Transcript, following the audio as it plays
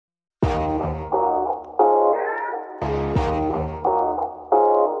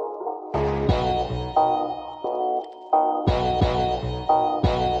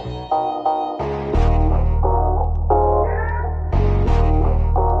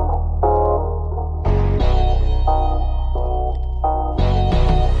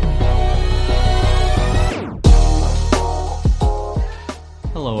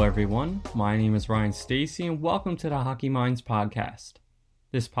everyone. My name is Ryan Stacy, and welcome to the Hockey Minds podcast.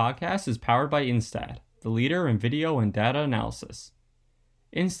 This podcast is powered by Instat, the leader in video and data analysis.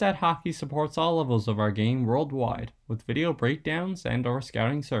 Instat Hockey supports all levels of our game worldwide with video breakdowns and/or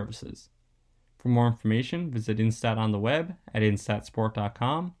scouting services. For more information, visit Instat on the web at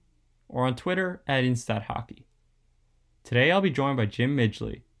instatsport.com or on Twitter at InstatHockey. Today I'll be joined by Jim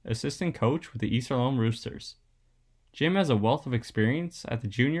Midgley, assistant coach with the East Lone Roosters. Jim has a wealth of experience at the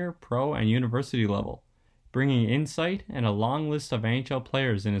junior, pro, and university level, bringing insight and a long list of NHL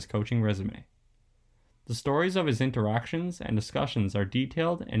players in his coaching resume. The stories of his interactions and discussions are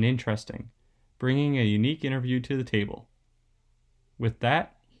detailed and interesting, bringing a unique interview to the table. With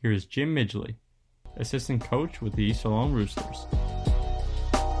that, here is Jim Midgley, assistant coach with the East Lone Roosters.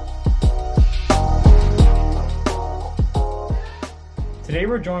 Today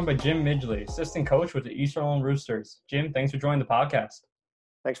we're joined by Jim Midgley, assistant coach with the East Lone Roosters. Jim, thanks for joining the podcast.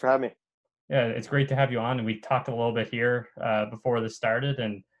 Thanks for having me. Yeah, it's great to have you on. And we talked a little bit here before this started,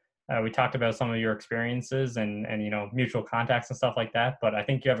 and we talked about some of your experiences and mutual contacts and stuff like that. But I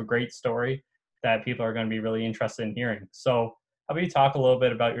think you have a great story that people are going to be really interested in hearing. So how about you talk a little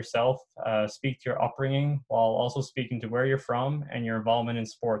bit about yourself, speak to your upbringing, while also speaking to where you're from and your involvement in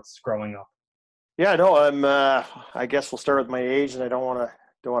sports growing up. Yeah, no, I'm. I guess we'll start with my age, and I don't want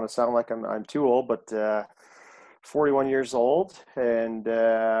to sound like I'm too old, but 41 years old, and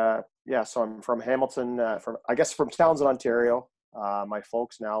so I'm from Hamilton, from Townsend, Ontario. My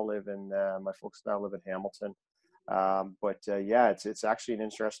folks now live in Hamilton, it's actually an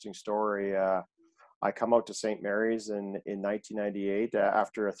interesting story. I come out to St. Mary's in 1998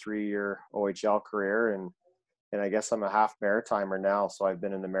 after a 3-year OHL career, and I guess I'm a half Maritimer now, so I've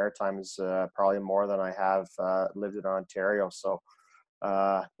been in the Maritimes probably more than I have lived in Ontario. So,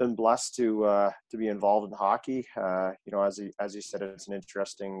 been blessed to be involved in hockey. As you said, it's an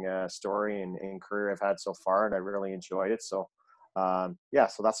interesting story and career I've had so far, and I really enjoyed it. So, so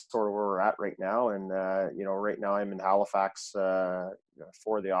that's sort of where we're at right now. And right now I'm in Halifax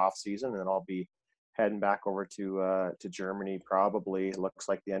for the off season, and I'll be heading back over to Germany probably. It looks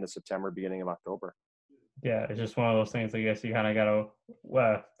like the end of September, beginning of October. Yeah, it's just one of those things. I guess you kind of got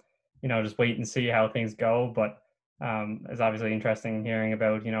to, just wait and see how things go. But it's obviously interesting hearing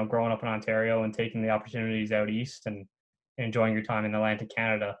about, growing up in Ontario and taking the opportunities out east and enjoying your time in Atlantic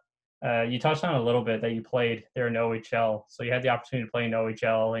Canada. You touched on a little bit that you played there in OHL. So you had the opportunity to play in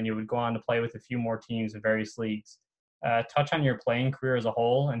OHL, and you would go on to play with a few more teams in various leagues. Touch on your playing career as a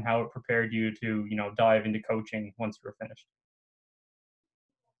whole and how it prepared you to, dive into coaching once you were finished.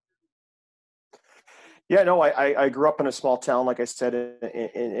 Yeah, no, I grew up in a small town, like I said,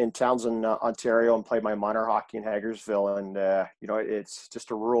 in Townsend, Ontario, and played my minor hockey in Hagersville. And, it's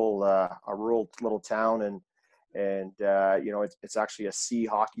just a rural little town. And it's actually a C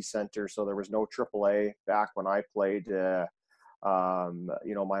hockey center. So there was no AAA back when I played,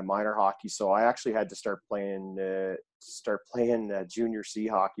 my minor hockey. So I actually had to start playing junior C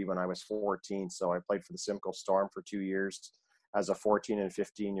hockey when I was 14. So I played for the Simcoe Storm for 2 years as a 14 and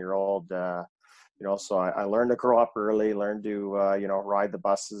 15-year-old. So I learned to grow up early, learned to, ride the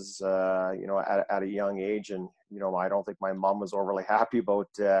buses, at a young age. And, I don't think my mom was overly happy about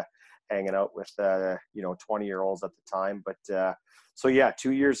hanging out with, 20-year-olds at the time. But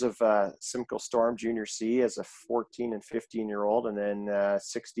 2 years of Simcoe Storm Junior C as a 14 and 15-year-old, and then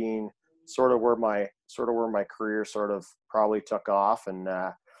 16, sort of where my career sort of probably took off. And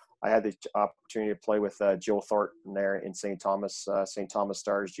I had the opportunity to play with Joe Thornton there in St. Thomas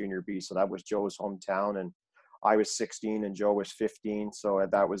Stars Junior B. So that was Joe's hometown, and I was 16 and Joe was 15. So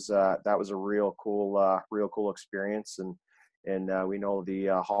that was a real cool experience. And we know the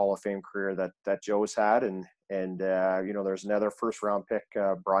Hall of Fame career that Joe's had, and there's another first round pick,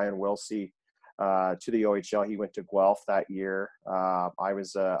 Brian Wilsey, to the OHL. He went to Guelph that year. I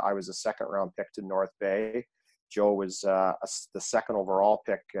was a second round pick to North Bay. Joe was the second overall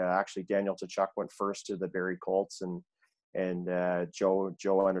pick. Actually, Daniel Tkachuk went first to the Barrie Colts, and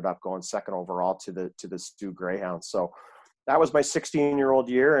Joe ended up going second overall to the Stu Greyhounds. So that was my 16-year-old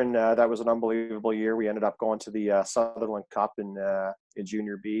year, and that was an unbelievable year. We ended up going to the Sutherland Cup in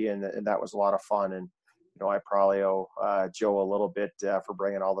Junior B, and that was a lot of fun. And I probably owe Joe a little bit for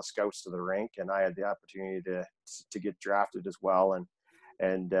bringing all the scouts to the rink, and I had the opportunity to get drafted as well.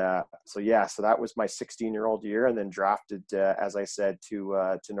 So that was my 16-year-old year, and then drafted, as I said,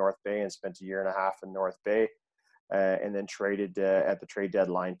 to North Bay, and spent a year and a half in North Bay, and then traded at the trade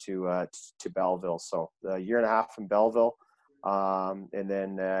deadline to Belleville. So a year and a half in Belleville, and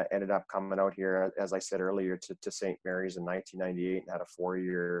then ended up coming out here, as I said earlier, to St. Mary's in 1998, and had a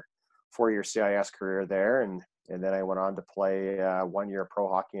four-year CIS career there, and and then I went on to play 1 year pro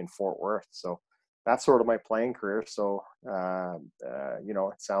hockey in Fort Worth. So that's sort of my playing career. So,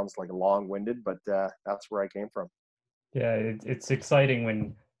 it sounds like long-winded, but that's where I came from. Yeah, it's exciting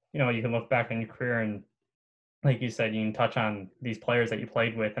when, you can look back on your career and, like you said, you can touch on these players that you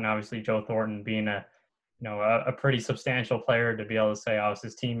played with, and obviously Joe Thornton being a pretty substantial player to be able to say I was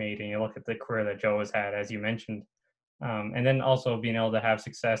his teammate, and you look at the career that Joe has had, as you mentioned, and then also being able to have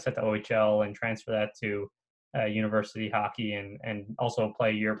success at the OHL and transfer that to university hockey and also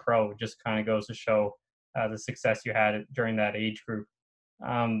play year pro just kind of goes to show the success you had during that age group.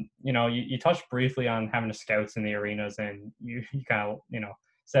 You touched briefly on having the scouts in the arenas, and you kind of,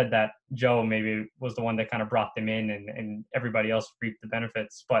 said that Joe maybe was the one that kind of brought them in, and everybody else reaped the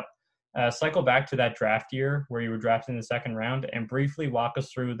benefits. But cycle back to that draft year where you were drafted in the second round and briefly walk us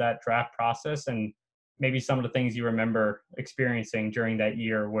through that draft process and maybe some of the things you remember experiencing during that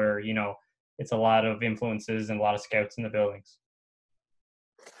year where, it's a lot of influences and a lot of scouts in the buildings.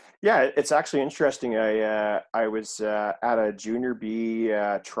 Yeah, it's actually interesting. I was at a Junior B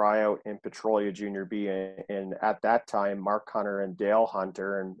tryout in Petrolia Junior B, and at that time, Mark Hunter and Dale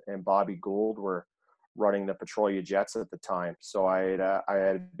Hunter and Bobby Gould were running the Petrolia Jets at the time. So I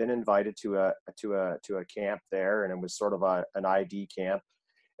had been invited to a camp there, and it was sort of an ID camp.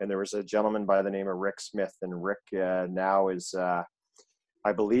 And there was a gentleman by the name of Rick Smith, and Rick now is.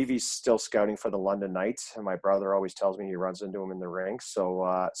 I believe he's still scouting for the London Knights, and my brother always tells me he runs into him in the rink.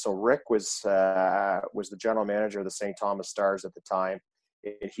 So Rick was the general manager of the St. Thomas Stars at the time,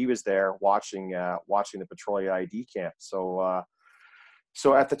 and he was there watching the Petrolia ID camp. So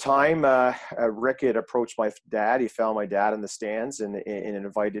at the time, Rick had approached my dad. He found my dad in the stands and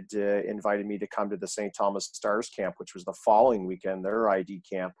invited me to come to the St. Thomas Stars camp, which was the following weekend, their ID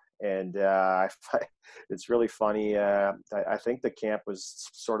camp. And it's really funny. I think the camp was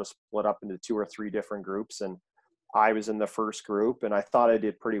sort of split up into 2 or 3 different groups, and I was in the first group, and I thought I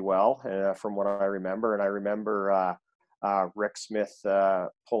did pretty well from what I remember. And I remember Rick Smith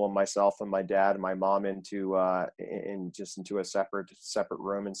pulling myself and my dad and my mom into a separate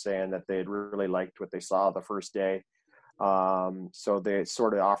room and saying that they had really liked what they saw the first day. So they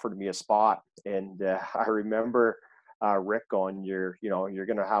sort of offered me a spot, and I remember Rick going, you're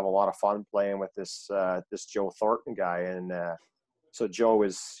going to have a lot of fun playing with this Joe Thornton guy. And so Joe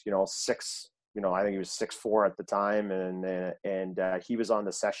was, 6, I think he was 6'4" at the time. And he was on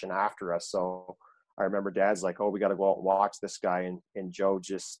the session after us. So I remember Dad's like, oh, we got to go out and watch this guy. And Joe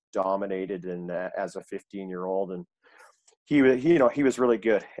just dominated as a 15-year-old. And he was really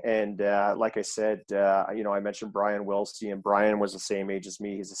good. And like I said, I mentioned Brian Wilsey, and Brian was the same age as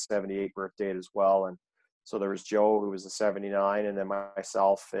me. He's a 78 birthday as well. And so there was Joe, who was a 79, and then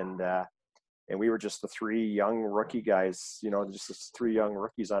myself, and we were just the 3 young rookie guys, just the 3 young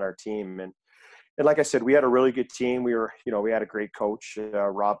rookies on our team. And like I said, we had a really good team. We had a great coach,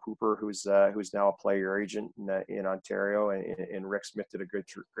 Rob Hooper, who's now a player agent in Ontario, and Rick Smith did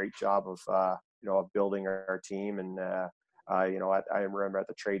a great job of building our team. And I remember at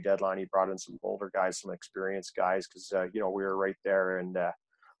the trade deadline, he brought in some older guys, some experienced guys, because we were right there. And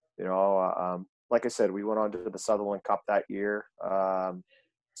like I said, we went on to the Sutherland Cup that year.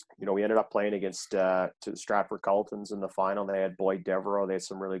 We ended up playing against to Stratford Carletons in the final. They had Boyd Devereaux. They had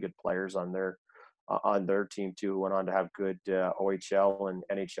some really good players on their team too, who went on to have good OHL and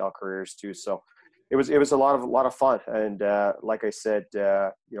NHL careers too. So it was a lot of fun. And like I said,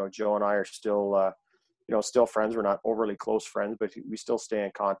 Joe and I are still friends. We're not overly close friends, but we still stay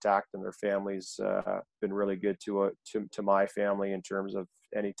in contact, and their families been really good to my family in terms of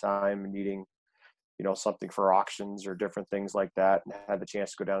any time needing something for auctions or different things like that. And had the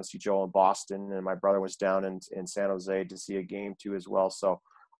chance to go down and see Joe in Boston, and my brother was down in San Jose to see a game too as well. So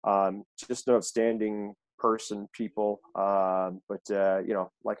just an outstanding people. But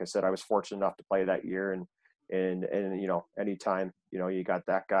like I said, I was fortunate enough to play that year, and anytime, you got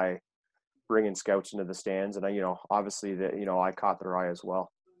that guy bringing scouts into the stands, and obviously that, I caught their eye as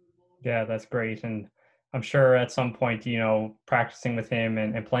well. Yeah, that's great. And I'm sure at some point, practicing with him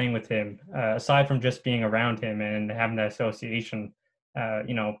and playing with him, aside from just being around him and having that association,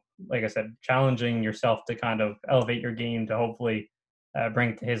 like I said, challenging yourself to kind of elevate your game to hopefully bring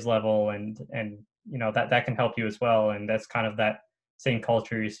it to his level, and that can help you as well. And that's kind of that same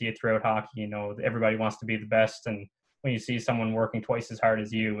culture you see it throughout hockey. Everybody wants to be the best, and when you see someone working twice as hard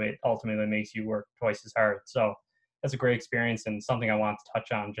as you, it ultimately makes you work twice as hard. So that's a great experience, and something I want to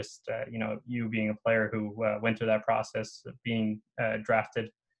touch on. Just you being a player who went through that process of being drafted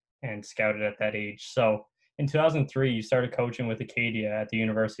and scouted at that age. So in 2003, you started coaching with Acadia at the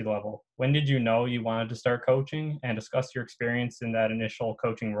university level. When did you know you wanted to start coaching, and discuss your experience in that initial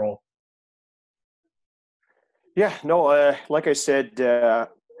coaching role? Yeah, no, like I said,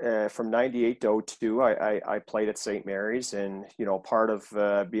 from 98 to '02, I played at St. Mary's, and, part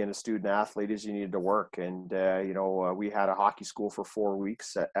of being a student athlete is you needed to work. And, we had a hockey school for 4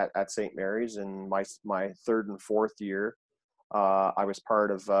 weeks at St. Mary's, and my third and fourth year, I was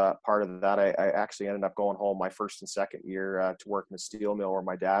part of that. I actually ended up going home my first and second year to work in the steel mill where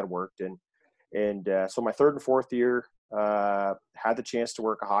my dad worked. And so my third and fourth year, had the chance to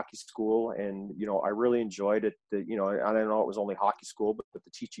work a hockey school, and I really enjoyed it. I don't know, it was only hockey school, but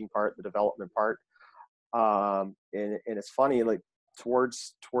the teaching part, the development part, and it's funny, like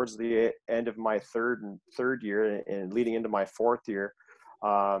towards the end of my third year and leading into my fourth year,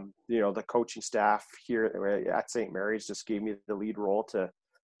 the coaching staff here at St. Mary's just gave me the lead role to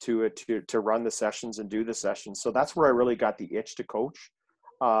run the sessions and do the sessions. So that's where I really got the itch to coach.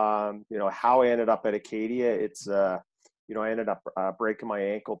 How I ended up at Acadia, I ended up breaking my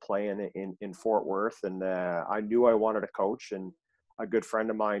ankle playing in Fort Worth, and I knew I wanted to coach. And a good friend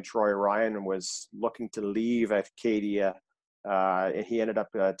of mine, Troy Ryan, was looking to leave at Acadia, and he ended up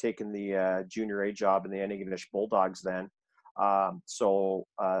taking the junior A job in the Antigonish Bulldogs then. So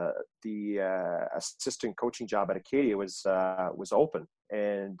the assistant coaching job at Acadia was open,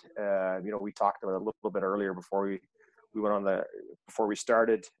 and we talked about it a little bit earlier we went on before we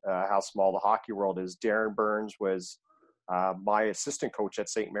started, how small the hockey world is. Darren Burns was my assistant coach at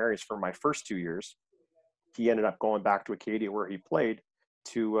St. Mary's for my first 2 years. He ended up going back to Acadia where he played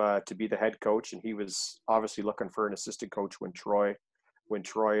to be the head coach, and he was obviously looking for an assistant coach when Troy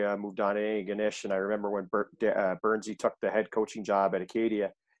moved on to Antigonish. And I remember when Burnsy took the head coaching job at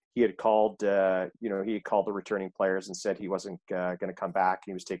Acadia, he had called the returning players and said he wasn't going to come back.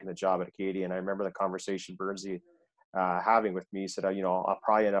 He was taking the job at Acadia. And I remember the conversation Burnsy having with me. He said, I'll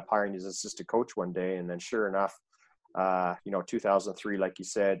probably end up hiring you as assistant coach one day. And then sure enough, 2003, like you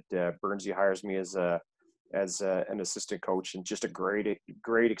said, Burnsy hires me as an assistant coach, and just a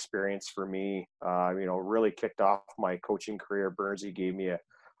great experience for me. Really kicked off my coaching career. Burnsy gave me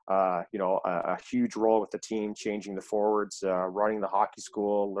a huge role with the team, changing the forwards, running the hockey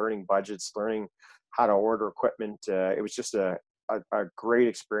school, learning budgets, learning how to order equipment. It was just a great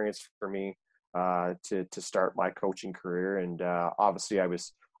experience for me to start my coaching career. And obviously, I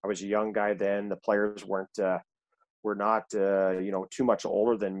was a young guy then. The players were not too much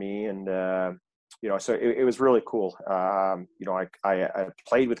older than me, and so it was really cool. I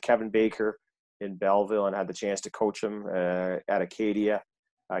played with Kevin Baker in Belleville and had the chance to coach him at Acadia.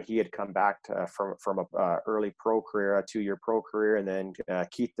 He had come back from a early pro career, a 2-year pro career, and then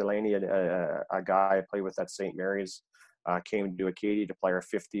Keith Delaney, a guy I played with at St. Mary's, came to Acadia to play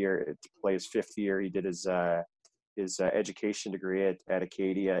his fifth year. He did his education degree at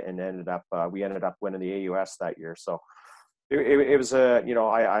Acadia, and we ended up winning the AUS that year. So it was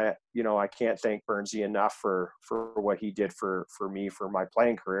I can't thank Burnsy enough for what he did for me, for my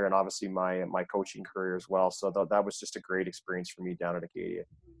playing career, and obviously my coaching career as well. So that was just a great experience for me down at Acadia.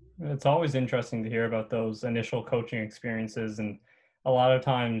 It's always interesting to hear about those initial coaching experiences, and a lot of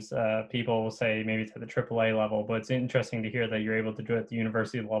times people will say maybe to the AAA level, but it's interesting to hear that you're able to do it at the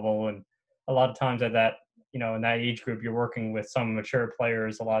university level. And a lot of times at that, in that age group, you're working with some mature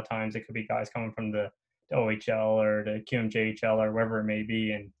players. A lot of times it could be guys coming from the OHL or the QMJHL or wherever it may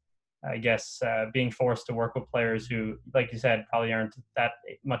be. And I guess being forced to work with players who, like you said, probably aren't that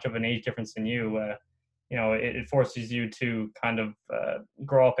much of an age difference than you, it forces you to kind of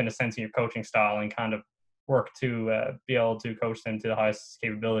grow up in a sense in your coaching style and kind of work to be able to coach them to the highest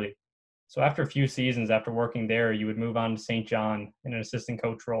capability. So after a few seasons, after working there, you would move on to St. John in an assistant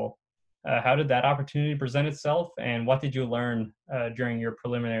coach role. How did that opportunity present itself, and what did you learn during your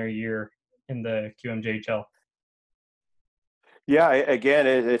preliminary year in the QMJHL? Yeah, again,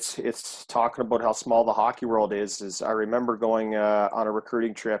 it's talking about how small the hockey world is. Is I remember going on a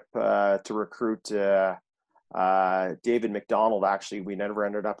recruiting trip to recruit David McDonald. Actually, we never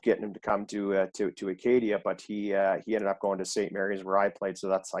ended up getting him to come to Acadia, but he ended up going to St. Mary's where I played.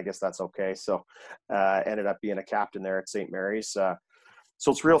 So I guess that's okay. So ended up being a captain there at St. Mary's. So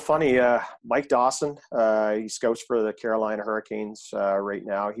it's real funny. Mike Dawson, he scouts for the Carolina Hurricanes right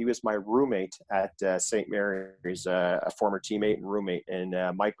now. He was my roommate at St. Mary's, a former teammate and roommate. And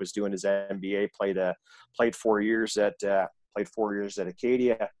Mike was doing his MBA, played 4 years at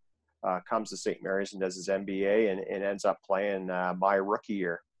Acadia, comes to St. Mary's and does his MBA, and ends up playing my rookie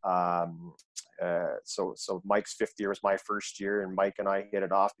year. So Mike's fifth year was my first year, and Mike and I hit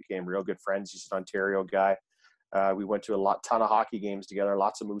it off, became real good friends. He's an Ontario guy. We went to ton of hockey games together,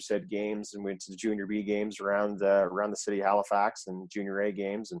 lots of Moosehead games, and went to the Junior B games around the city of Halifax, and Junior A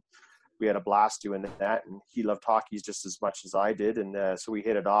games, and we had a blast doing that. And he loved hockey just as much as I did, and so we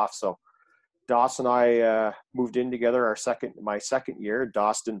hit it off. So Doss and I moved in together my second year.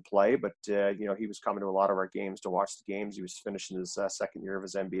 Doss didn't play, but he was coming to a lot of our games to watch the games. He was finishing his second year of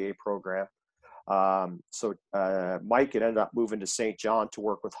his MBA program. So Mike had ended up moving to St. John to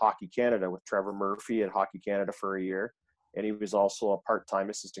work with Hockey Canada with Trevor Murphy at Hockey Canada for a year, and he was also a part-time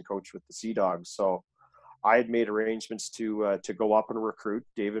assistant coach with the Sea Dogs. So I had made arrangements to go up and recruit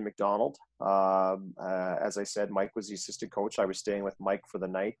David McDonald. As I said, Mike was the assistant coach. I was staying with Mike for the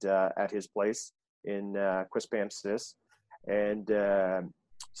night at his place in Quispamsis, and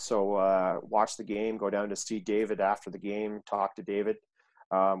so watch the game, go down to see David after the game, talk to David.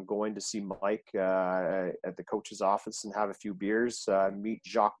 Going to see Mike at the coach's office and have a few beers. Meet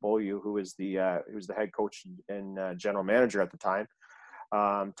Jacques Beaulieu, who was the head coach and general manager at the time.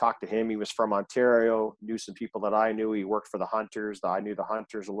 Talked to him. He was from Ontario, knew some people that I knew. He worked for the Hunters. I knew the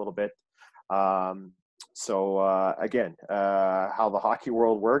Hunters a little bit. Again, how the hockey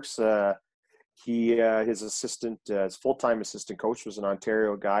world works. His assistant, his full-time assistant coach was an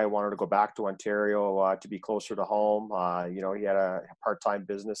Ontario guy, wanted to go back to Ontario to be closer to home. He had a part-time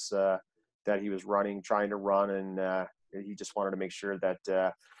business that he was trying to run, and he just wanted to make sure that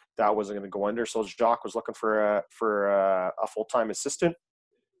that wasn't going to go under. So Jacques was looking for a full-time assistant.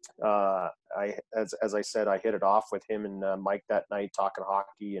 As I said, I hit it off with him and Mike that night, talking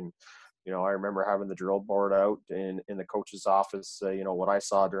hockey, and I remember having the drill board out in the coach's office, what I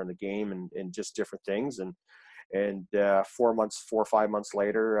saw during the game and just different things. And 4 or 5 months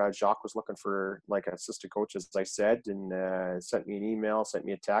later, Jacques was looking for like an assistant coach, as I said, and sent me an email, sent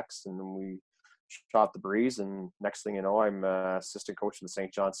me a text, and then we shot the breeze. And next thing you know, I'm assistant coach of the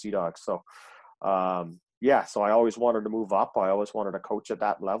St. John Sea Dogs. So, so I always wanted to move up. I always wanted to coach at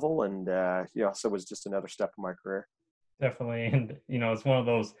that level. And, so it was just another step in my career. Definitely. And, it's one of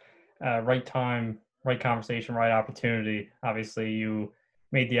those right time, right conversation, right opportunity. Obviously, you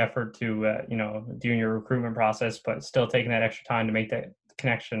made the effort to, doing your recruitment process, but still taking that extra time to make that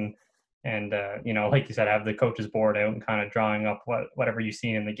connection. And, like you said, have the coaches board out and kind of drawing up whatever you've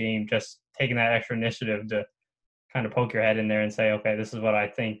seen in the game, just taking that extra initiative to kind of poke your head in there and say, okay, this is what I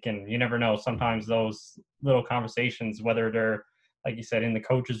think. And you never know, sometimes those little conversations, whether they're, like you said, in the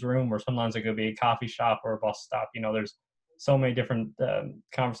coach's room, or sometimes it could be a coffee shop or a bus stop, there's so many different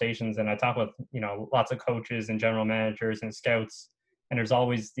conversations. And I talk with, lots of coaches and general managers and scouts, and there's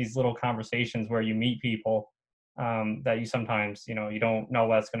always these little conversations where you meet people that you sometimes, you don't know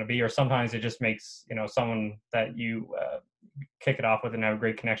what it's going to be, or sometimes it just makes, someone that you kick it off with and have a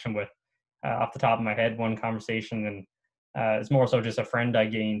great connection with. Off the top of my head, one conversation, and it's more so just a friend I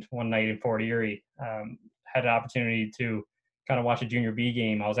gained one night in Fort Erie. Had an opportunity to kind of watch a junior B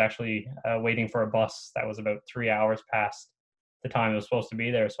game. I was actually waiting for a bus that was about 3 hours past the time it was supposed to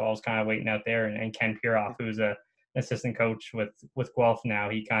be there. So I was kind of waiting out there, and Ken Puroff, who's an assistant coach with Guelph now,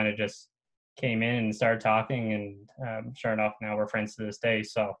 he kind of just came in and started talking, and sure enough, now we're friends to this day.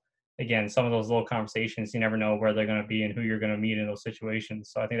 So again, some of those little conversations, you never know where they're going to be and who you're going to meet in those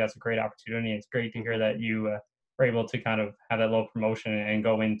situations. So I think that's a great opportunity. It's great to hear that you were able to kind of have that little promotion and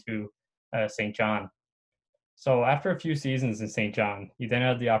go into St. John. So after a few seasons in St. John, you then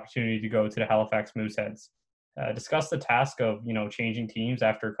had the opportunity to go to the Halifax Mooseheads. Discuss the task of, changing teams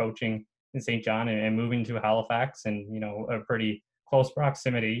after coaching in St. John and moving to Halifax, and, a pretty close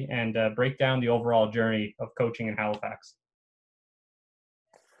proximity, and break down the overall journey of coaching in Halifax.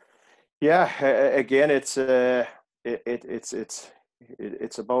 Yeah, again, it's about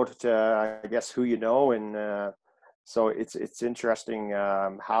I guess who you know, and so it's interesting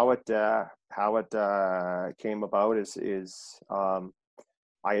how it came about is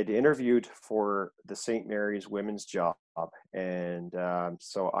I had interviewed for the St. Mary's women's job, and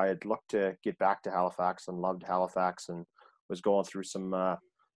so I had looked to get back to Halifax and loved Halifax, and was going through some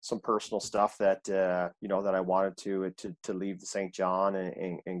personal stuff that that I wanted to leave the St. John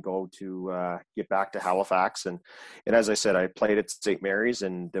and go to get back to Halifax, and as I said, I played at St. Mary's,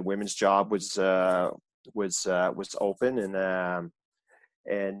 and the women's job was open, and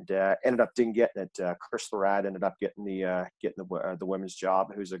ended up didn't get it. Chris Lorad ended up getting the women's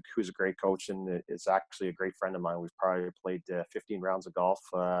job. Who's a great coach, and is actually a great friend of mine. We've probably played 15 rounds of golf,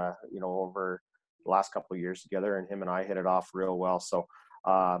 over the last couple of years together, and him and I hit it off real well. So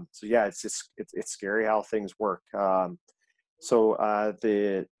yeah, it's scary how things work. The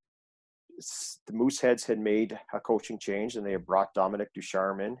Mooseheads had made a coaching change, and they had brought Dominic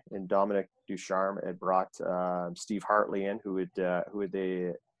Ducharme in, and Dominic Ducharme had brought Steve Hartley in, who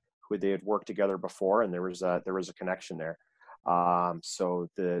they had worked together before, and there was a connection there. So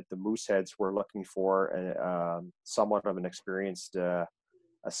the Mooseheads were looking for somewhat of an experienced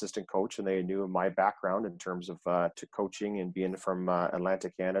assistant coach, and they knew my background in terms of to coaching and being from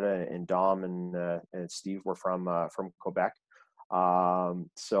Atlantic Canada, and Dom and Steve were from Quebec.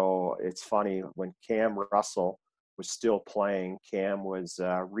 So it's funny, when Cam Russell was still playing, Cam was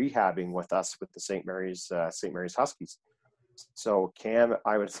rehabbing with us with the St. Mary's Huskies. So Cam,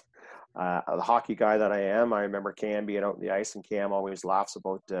 I was the hockey guy that I am. I remember Cam being out on the ice, and Cam always laughs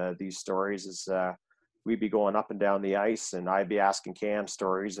about these stories. Is we'd be going up and down the ice, and I'd be asking Cam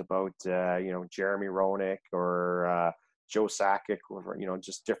stories about Jeremy Roenick or Joe Sakic, or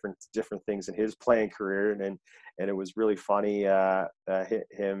just different things in his playing career, and it was really funny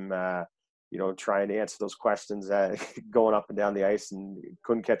him trying to answer those questions, going up and down the ice, and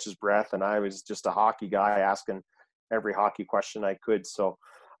couldn't catch his breath, and I was just a hockey guy asking every hockey question I could. So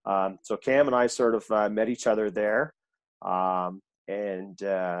Cam and I sort of met each other there. So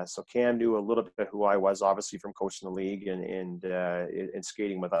Cam knew a little bit who I was, obviously from coaching the league and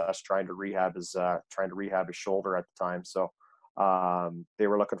skating with us, trying to rehab his shoulder at the time. So they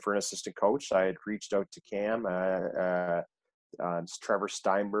were looking for an assistant coach. I had reached out to Cam. Trevor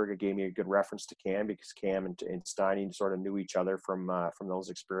Steinberg gave me a good reference to Cam, because Cam and Steiny sort of knew each other from those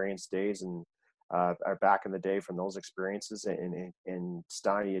experience days, and back in the day from those experiences. And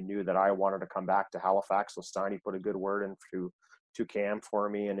Steiny knew that I wanted to come back to Halifax, so Steiny put a good word in to Cam for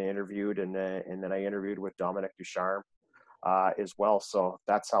me, and interviewed, and then I interviewed with Dominic Ducharme as well. So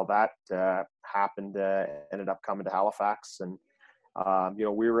that's how that happened. Ended up coming to Halifax, and we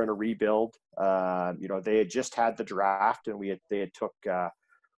were in a rebuild. They had just had the draft, and we had took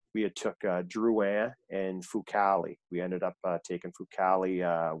Drouin and Fucale. We ended up taking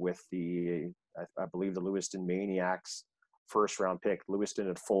Fucale with I believe the Lewiston Maniacs first round pick. Lewiston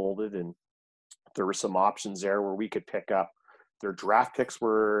had folded, and there were some options there where we could pick up. Their draft picks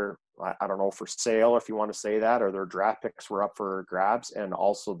were, I don't know, for sale, if you want to say that, or their draft picks were up for grabs, and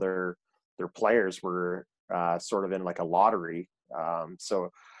also their players were sort of in like a lottery. So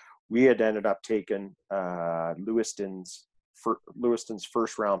we had ended up taking Lewiston's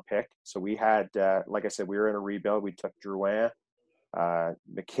first round pick. So we had, like I said, we were in a rebuild. We took Drouin.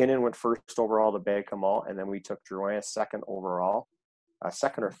 McKinnon went first overall to Baie-Comeau, and then we took Drouin second overall.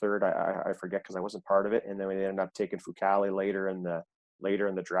 Second or third, I forget, because I wasn't part of it. And then we ended up taking Fucale later in the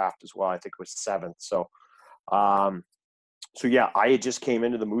draft as well. I think it was seventh. So yeah, I had just came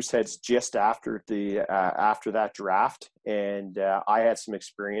into the Mooseheads just after that draft, and I had some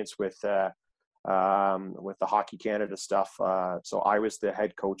experience with the Hockey Canada stuff. So I was the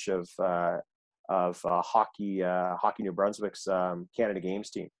head coach of Hockey New Brunswick's Canada Games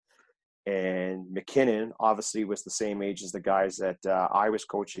team. And McKinnon obviously was the same age as the guys that I was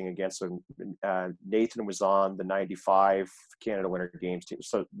coaching against. So Nathan was on the 95 Canada Winter Games team,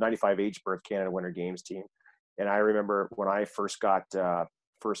 so 95 age birth Canada Winter Games team. And I remember when I first got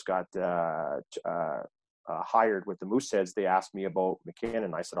hired with the Mooseheads, they asked me about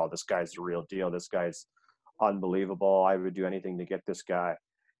McKinnon. I said, "Oh, this guy's the real deal. This guy's unbelievable. I would do anything to get this guy."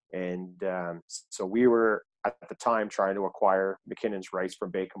 And so we were at the time trying to acquire McKinnon's rights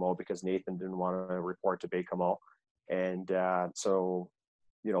from Baie-Comeau, because Nathan didn't want to report to Baie-Comeau. And so,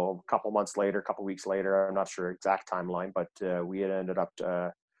 a couple weeks later, I'm not sure exact timeline, but we had ended up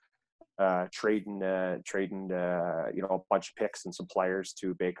trading a bunch of picks and some players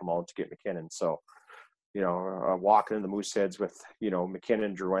to Baie-Comeau to get McKinnon. So, walking in the Mooseheads with,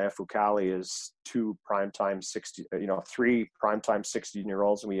 McKinnon, Drouin, Fucale is three primetime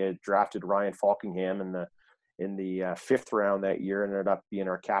 16-year-olds. And we had drafted Ryan Falkingham in the fifth round that year, and ended up being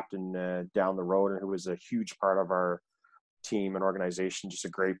our captain down the road, and who was a huge part of our team and organization. Just a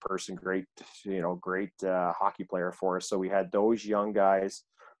great person, great hockey player for us. So we had those young guys,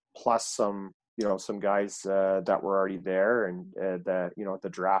 plus some guys that were already there, and the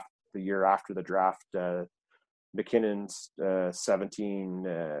draft. The year after the draft, McKinnon's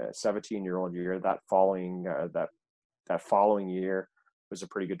 17-year-old year, that following year was a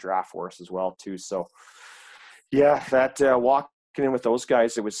pretty good draft for us as well too. So yeah, that walking in with those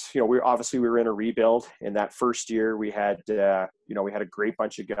guys, it was, we were in a rebuild. In that first year, we had we had a great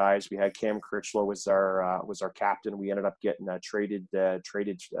bunch of guys. We had Cam Critchlow was our captain. We ended up getting traded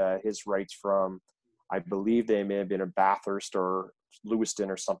his rights from, I believe they may have been a Bathurst or Lewiston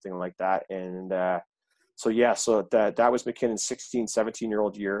or something like that. And so that was McKinnon's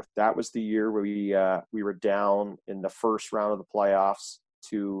 17-year-old year. That was the year where we were down in the first round of the playoffs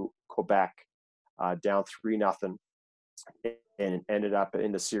to Quebec, down 3-0, and ended up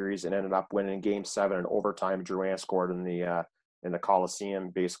in the series and ended up winning Game 7 in overtime. Drouin scored in the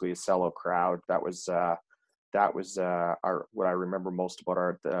Coliseum, basically a sellout crowd. That was what I remember most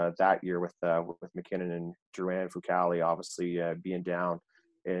about that year with McKinnon and Drouin, Fucale obviously being down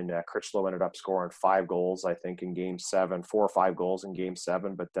and Critchlow ended up scoring 5 goals, I think, in Game 7, 4 or 5 goals in Game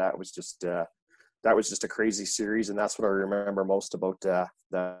 7. But that was just a crazy series, and that's what I remember most about the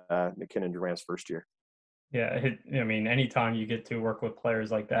MacKinnon Drouin's first year. Yeah, I mean, anytime you get to work with players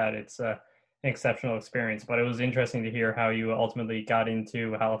like that, it's an exceptional experience. But it was interesting to hear how you ultimately got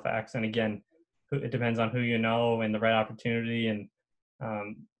into Halifax. And again, it depends on who you know and the right opportunity. And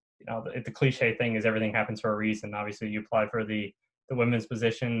the cliche thing is everything happens for a reason. Obviously, you applied for the women's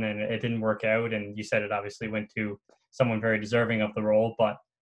position, and it didn't work out. And you said it obviously went to someone very deserving of the role. But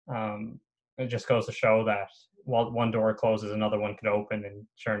it just goes to show that while one door closes, another one could open. And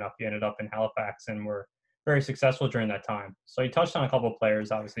sure enough, you ended up in Halifax, and were very successful during that time. So you touched on a couple of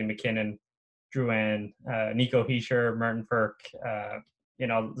players, obviously MacKinnon, Drouin, Nico Hischier, Martin Frk,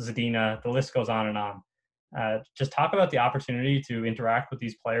 Zadina, the list goes on and on. Just talk about the opportunity to interact with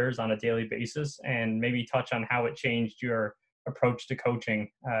these players on a daily basis, and maybe touch on how it changed your approach to coaching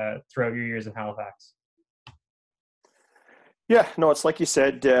throughout your years in Halifax. Yeah, no, it's like you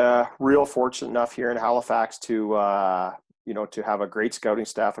said, real fortunate enough here in Halifax to have a great scouting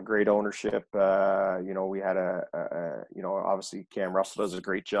staff, a great ownership. We had obviously Cam Russell does a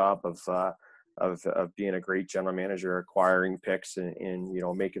great job of being a great general manager, acquiring picks and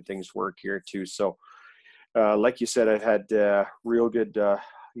making things work here too. So, like you said, I've had real good,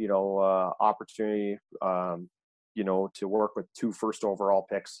 opportunity, to work with 2 first overall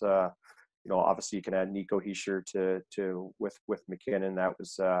picks. Obviously you can add Nico Hischier to with MacKinnon. That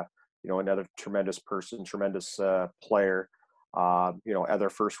was, another tremendous person, tremendous player. Other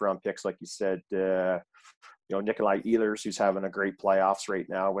first round picks, like you said, Nikolai Ehlers, who's having a great playoffs right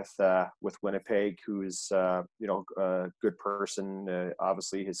now with Winnipeg, who is, a good person.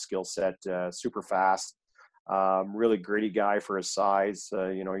 Obviously his skill set, super fast, really gritty guy for his size.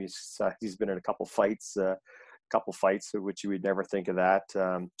 He's been in a couple fights, which you would never think of that.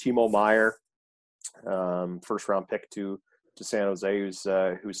 Timo Meier, first round pick to San Jose,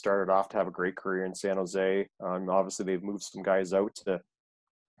 who started off to have a great career in San Jose. Obviously they've moved some guys out to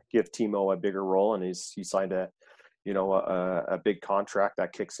give Timo a bigger role, and he signed a big contract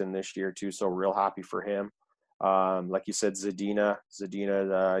that kicks in this year too. So real happy for him. Like you said, Zadina,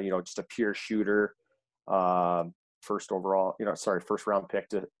 just a pure shooter. First round pick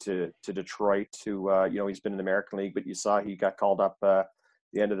to Detroit. He's been in the American League, but you saw he got called up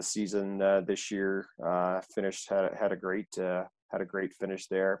the end of the season this year. Had a great finish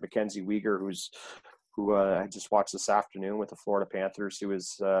there. Mackenzie Weegar, who I just watched this afternoon with the Florida Panthers, who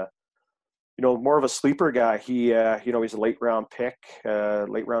is more of a sleeper guy. He's a late round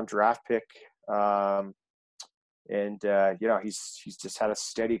draft pick. He's just had a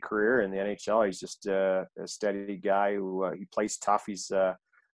steady career in the NHL. He's just a steady guy who he plays tough. He's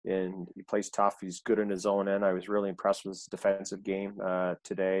good in his own end. I was really impressed with his defensive game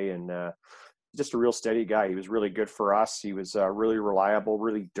today, and just a real steady guy. He was really good for us. He was really reliable,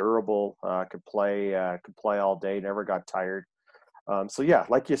 really durable. Could play all day. Never got tired.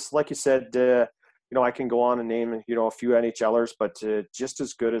 Like you said. I can go on and name, a few NHLers, but just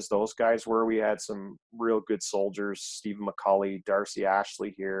as good as those guys were, we had some real good soldiers: Stephen McCauley, Darcy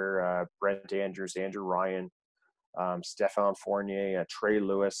Ashley here, Brent Andrews, Andrew Ryan, Stefan Fournier, Trey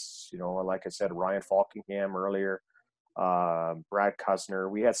Lewis, like I said, Ryan Falkingham earlier, Brad Kusner.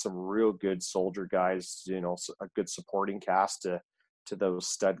 We had some real good soldier guys, a good supporting cast to those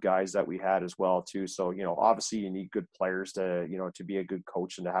stud guys that we had as well too. So, obviously you need good players to be a good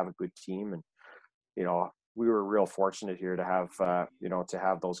coach and to have a good team. And, we were real fortunate here to have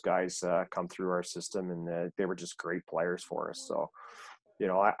those guys come through our system, and they were just great players for us. So,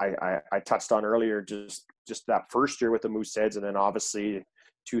 I touched on earlier just that first year with the Mooseheads, and then obviously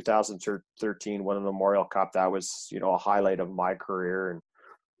 2013 winning the Memorial Cup. That was, a highlight of my career, and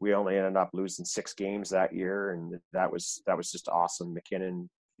we only ended up losing 6 games that year, and that was just awesome. MacKinnon,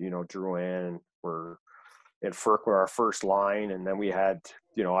 Drouin and Frk were our first line, and then we had,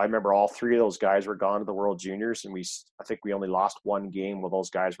 I remember all 3 of those guys were gone to the World Juniors, and I think we only lost 1 game while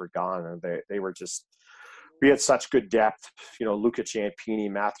those guys were gone, and they were just, we had such good depth. Luca Ciampini,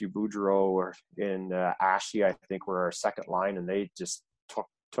 Matthew Boudreau, and Ashley, I think, were our second line, and they just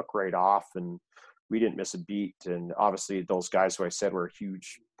took right off, and we didn't miss a beat. And obviously those guys who I said were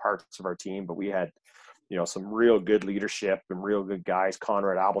huge parts of our team, but we had some real good leadership and real good guys.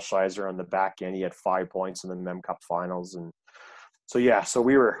 Conrad Abelscheiser on the back end, he had 5 points in the Mem Cup finals. And so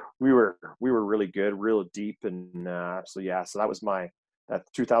we were really good, real deep. And so that was that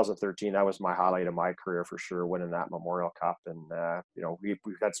 2013, that was my highlight of my career for sure, winning that Memorial Cup. And we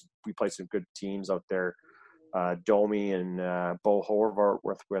played some good teams out there. Domi and Bo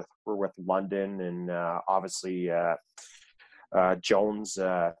Horvath were with London, and obviously Jones.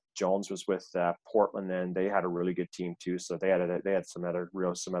 Jones was with Portland, and they had a really good team too. So they had some other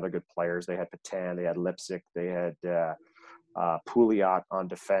good players. They had Patan, they had Lipsick, they had Pouliot on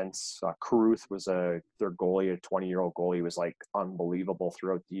defense. Caruth was their goalie, a 20-year-old goalie. He was like unbelievable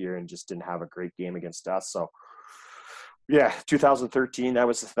throughout the year and just didn't have a great game against us. So yeah, 2013. That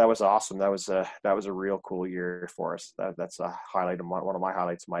was awesome. That was a real cool year for us. That's a highlight of one of my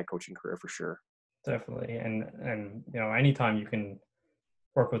highlights of my coaching career for sure. Definitely, and anytime you can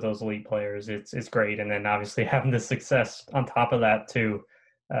work with those elite players, it's great. And then obviously having the success on top of that to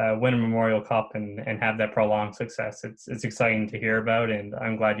win a Memorial Cup and have that prolonged success, it's exciting to hear about. And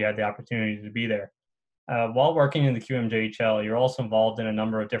I'm glad you had the opportunity to be there. While working in the QMJHL, you're also involved in a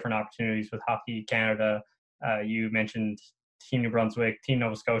number of different opportunities with Hockey Canada. You mentioned Team New Brunswick, Team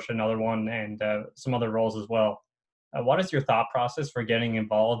Nova Scotia, another one, and some other roles as well. What is your thought process for getting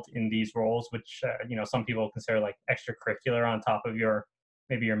involved in these roles, which some people consider like extracurricular on top of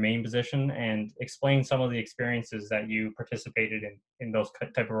maybe your main position, and explain some of the experiences that you participated in those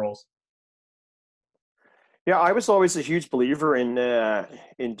type of roles? Yeah, I was always a huge believer in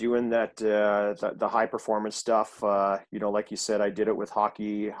doing that the high performance stuff. Like you said, I did it with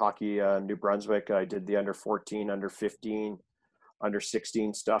hockey New Brunswick. I did the under 14, under 15, under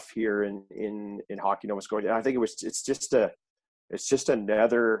 16 stuff here in Hockey Nova Scotia. And I think it's just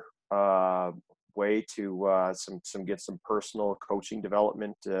another way to get some personal coaching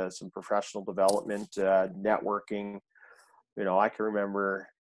development, some professional development, networking. I can remember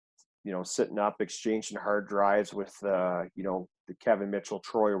sitting up, exchanging hard drives with, the Kevin Mitchell,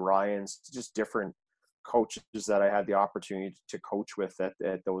 Troy Ryans, just different coaches that I had the opportunity to coach with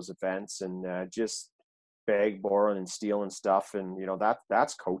at those events, and just bag borrowing and stealing stuff. And,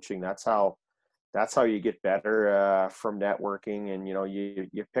 that's coaching. That's how you get better from networking. And,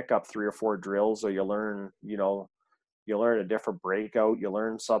 you pick up 3 or 4 drills, or you learn a different breakout. You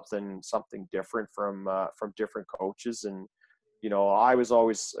learn something different from different coaches. And, I was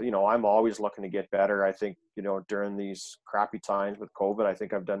always, I'm always looking to get better. I think, during these crappy times with COVID, I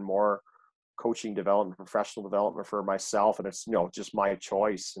think I've done more coaching development, professional development for myself, and it's, just my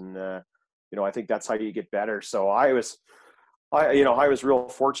choice. And, I think that's how you get better. So I was real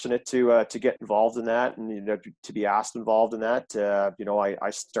fortunate to get involved in that, and, to be asked involved in that. I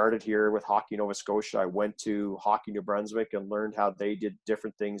started here with Hockey Nova Scotia. I went to Hockey New Brunswick and learned how they did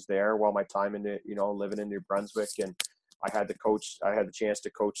different things there while my time in living in New Brunswick. And I had the chance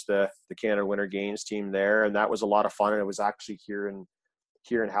to coach the Canada Winter Games team there, and that was a lot of fun. And it was actually here in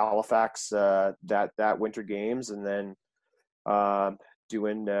Halifax that Winter Games, and then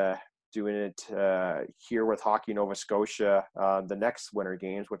doing it here with Hockey Nova Scotia the next Winter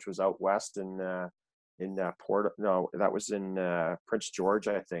Games, which was out west in Port. No, that was in Prince George,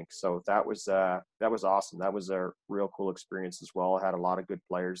 I think. So that was awesome. That was a real cool experience as well. I had a lot of good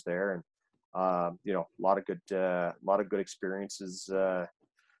players there, and a lot of good experiences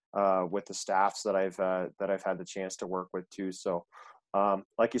with the staffs that I've had the chance to work with too. So,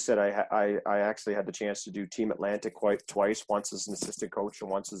 like you said, I actually had the chance to do Team Atlantic twice, once as an assistant coach and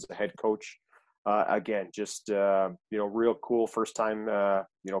once as a head coach. Again, just real cool first time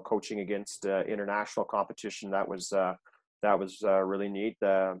coaching against international competition. That was really neat.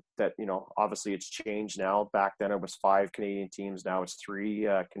 That obviously it's changed now. Back then it was 5 Canadian teams. Now it's 3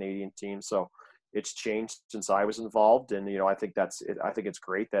 Canadian teams. So it's changed since I was involved, and I think I think it's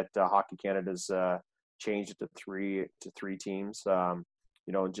great that Hockey Canada's changed it to three teams.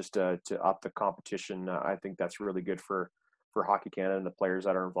 Just to up the competition. I think that's really good for Hockey Canada and the players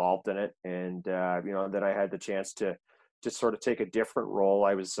that are involved in it. And then I had the chance to sort of take a different role.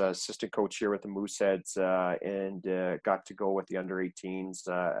 I was assistant coach here with the Mooseheads, and got to go with the under 18s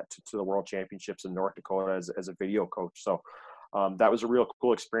to the World Championships in North Dakota as a video coach. So that was a real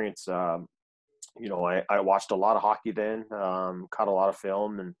cool experience. I watched a lot of hockey then, caught a lot of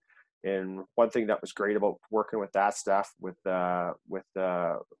film, and one thing that was great about working with that staff with them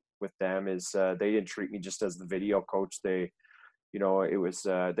is they didn't treat me just as the video coach. They it was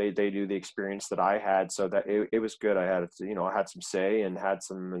they knew the experience that I had, so that it was good. I had I had some say and had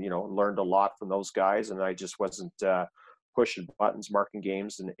some learned a lot from those guys, and I just wasn't pushing buttons, marking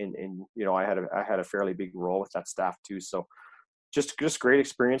games, and I had a fairly big role with that staff too. So just great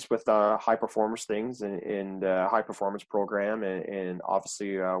experience with high performance things and high performance program, and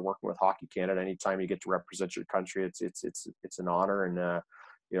obviously working with Hockey Canada. Anytime you get to represent your country, it's an honor,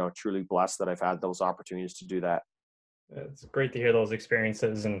 and truly blessed that I've had those opportunities to do that. It's great to hear those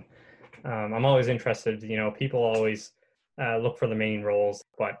experiences, and I'm always interested. People always look for the main roles,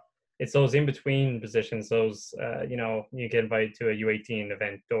 but it's those in between positions. Those you get invited to a U18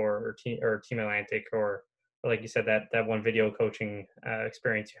 event or Team Atlantic, or or like you said, that one video coaching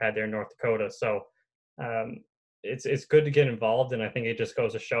experience you had there in North Dakota. So um, it's good to get involved, and I think it just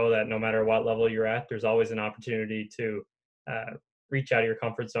goes to show that no matter what level you're at, there's always an opportunity to uh, reach out of your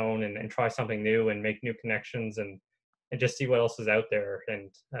comfort zone and try something new and make new connections and just see what else is out there. And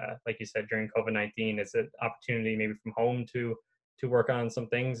like you said, during COVID-19, it's an opportunity maybe from home to work on some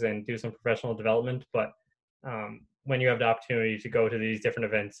things and do some professional development. But when you have the opportunity to go to these different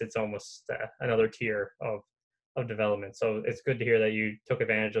events, it's almost another tier of development. So it's good to hear that you took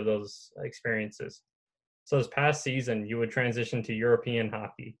advantage of those experiences. So this past season, you would transition to European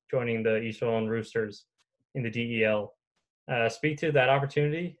hockey, joining the East Island Roosters in the DEL. Speak to that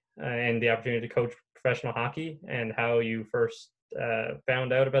opportunity and the opportunity to coach professional hockey and how you first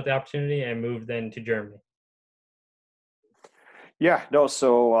found out about the opportunity and moved then to Germany. Yeah, no.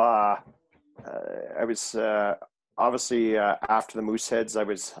 So I was obviously after the Mooseheads. I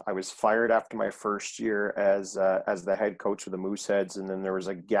was fired after my first year as the head coach of the Mooseheads, and then there was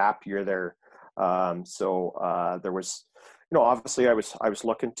a gap year there. There was, obviously I was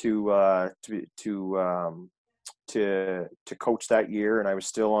looking to coach that year, and I was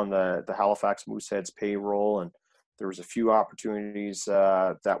still on the Halifax Mooseheads payroll, and there was a few opportunities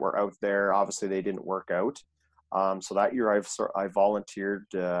that were out there. Obviously, they didn't work out. So that year, I volunteered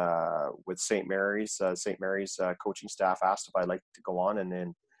with St. Mary's. St. Mary's coaching staff asked if I'd like to go on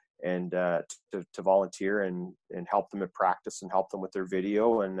and to volunteer and help them at practice and help them with their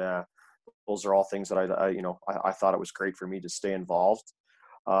video. And those are all things that I thought it was great for me to stay involved.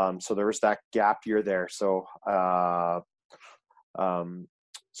 So there was that gap year there. So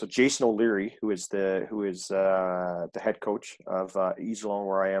Jason O'Leary, who is the head coach of East Island,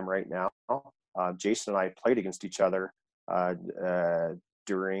 where I am right now. Jason and I played against each other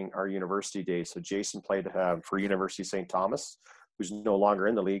during our university days. So Jason played for University of St. Thomas, who's no longer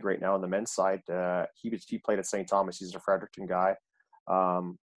in the league right now on the men's side. He played at St. Thomas. He's a Fredericton guy.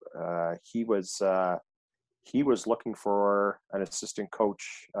 He was looking for an assistant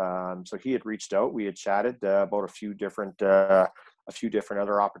coach. So he had reached out. We had chatted about a few different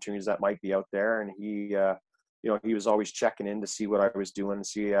other opportunities that might be out there, and he was always checking in to see what I was doing,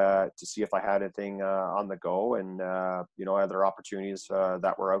 to see if I had anything on the go, and other opportunities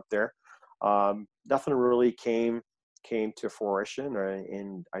that were out there. Nothing really came to fruition,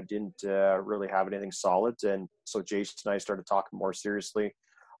 and I didn't really have anything solid. And so Jason and I started talking more seriously.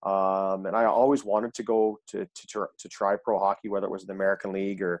 And I always wanted to go to try pro hockey, whether it was the American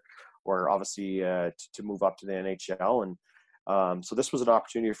League or obviously to move up to the NHL. And so this was an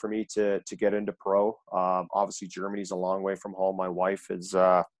opportunity for me to get into pro. Obviously, Germany's a long way from home. My wife is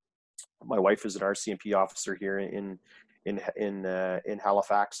an RCMP officer here in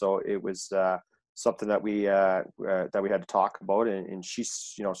Halifax, so it was something that we had to talk about. And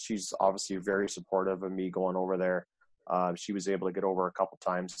she's obviously very supportive of me going over there. She was able to get over a couple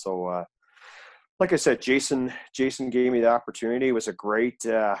times. So, like I said, Jason gave me the opportunity. It was a great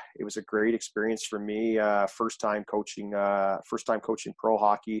experience for me. First time coaching pro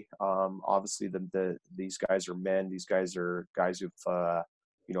hockey. Obviously, these guys are men. These guys are guys who've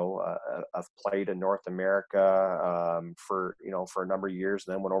have played in North America for a number of years,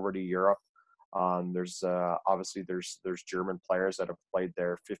 and then went over to Europe. There's obviously there's German players that have played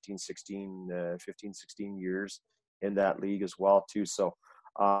there 15, 16 years in that league as well too. So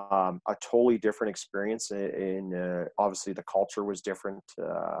a totally different experience. In obviously the culture was different.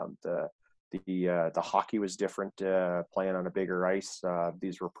 The hockey was different. Playing on a bigger ice.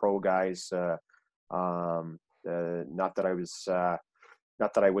 These were pro guys. Not that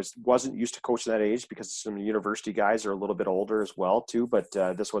I wasn't used to coaching that age, because some university guys are a little bit older as well too. But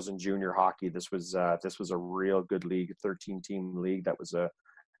this wasn't junior hockey. This was a real good league, 13-team league. That was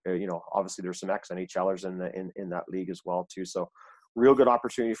obviously there's some ex-NHLers in that league as well too. So real good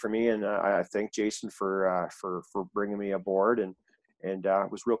opportunity for me, and I thank Jason for bringing me aboard, and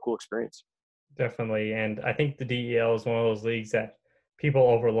it was a real cool experience. Definitely, and I think the DEL is one of those leagues that people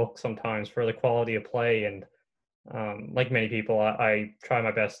overlook sometimes for the quality of play. And like many people, I try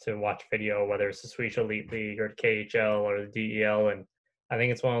my best to watch video, whether it's the Swedish Elite League or the KHL or the DEL, and I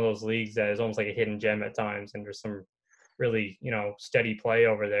think it's one of those leagues that is almost like a hidden gem at times, and there's some really steady play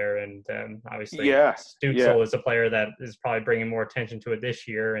over there. And obviously Stutzel is a player that is probably bringing more attention to it this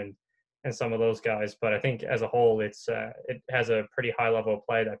year, and some of those guys. But I think as a whole, it has a pretty high level of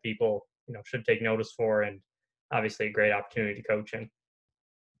play that people should take notice for, and obviously a great opportunity to coach in.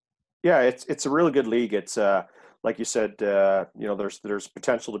 Yeah, it's a really good league. It's like you said, there's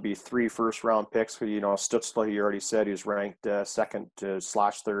potential to be 3 first-round picks. Stützle, you already said he was ranked second /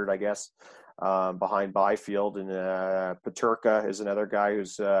 third, I guess, behind Byfield, and Peterka is another guy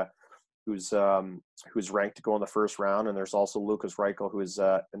who's who's ranked to go in the first round, and there's also Lucas Reichel, who is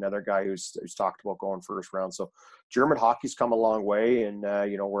another guy who's talked about going first round. So German hockey's come a long way, and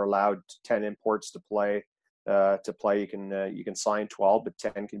we're allowed 10 imports to play. You can sign 12, but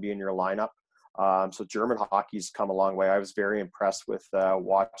 10 can be in your lineup. So German hockey's come a long way. I was very impressed with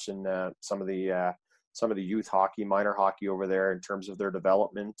watching some of the youth hockey, minor hockey over there in terms of their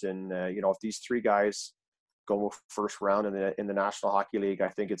development. And if these three guys go first round in the National Hockey League, I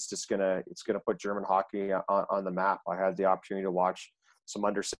think it's gonna put German hockey on the map. I had the opportunity to watch some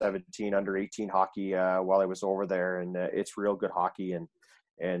under 17, under 18 hockey while I was over there, and it's real good hockey. And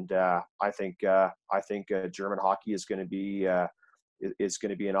I think German hockey is going to be an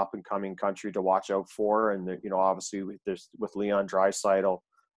up and coming country to watch out for. And obviously with Leon Draisaitl,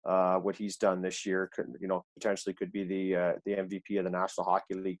 what he's done this year potentially could be the MVP of the National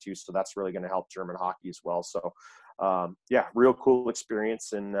Hockey League too. So that's really going to help German hockey as well. So real cool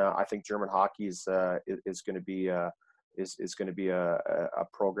experience, and I think German hockey is going to be a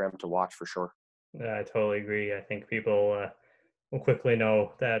program to watch for sure. Yeah, I totally agree. I think people will quickly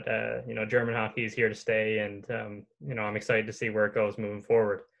know that German hockey is here to stay, and I'm excited to see where it goes moving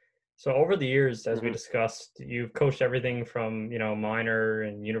forward. So over the years, as we discussed, you've coached everything from minor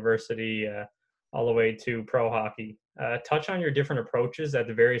and university all the way to pro hockey. Touch on your different approaches at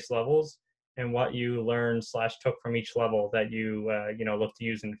the various levels and what you learned / took from each level that you look to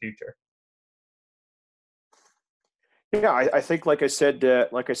use in the future. Yeah, I think like I said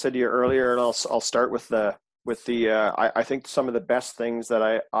to you earlier, and I'll start with I think some of the best things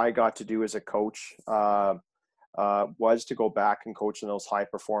that I got to do as a coach was to go back and coach in those high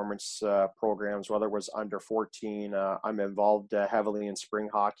performance programs, whether it was under 14. I'm involved heavily in spring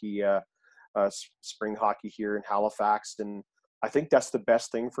hockey here in Halifax, and I think that's the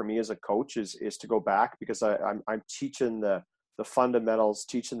best thing for me as a coach is to go back, because I'm teaching the fundamentals,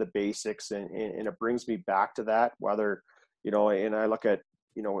 teaching the basics, and it brings me back to that. Whether and I look at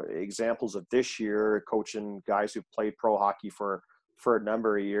examples of this year coaching guys who played pro hockey for a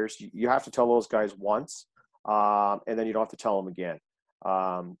number of years. You have to tell those guys once, and then you don't have to tell them again.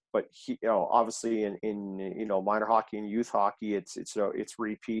 But obviously in minor hockey and youth hockey, it's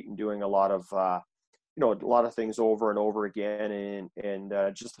repeat and doing a lot of things over and over again, and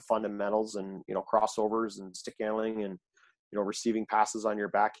just the fundamentals, and crossovers and stick handling, and receiving passes on your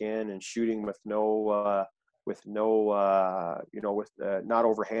backhand, and shooting with not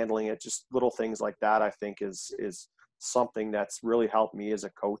overhandling it. Just little things like that, I think is something that's really helped me as a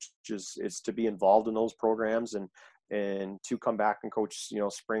coach, is to be involved in those programs, and to come back and coach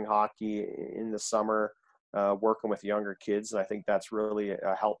spring hockey in the summer, working with younger kids. And I think that's really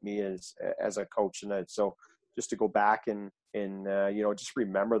helped me as a coach. And so just to go back and just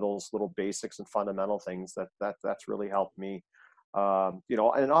remember those little basics and fundamental things, that's really helped me.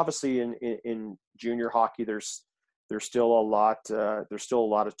 And obviously in junior hockey, there's still a lot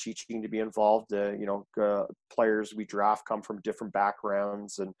of teaching to be involved. Players we draft come from different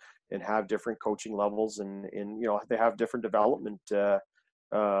backgrounds and have different coaching levels, and they have different development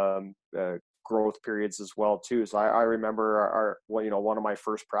growth periods as well too. So I remember one of my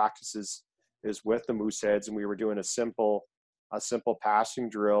first practices is with the Mooseheads, and we were doing a simple passing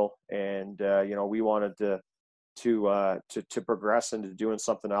drill, and we wanted to progress into doing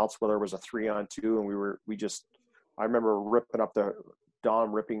something else, whether it was a 3-on-2, and I remember ripping up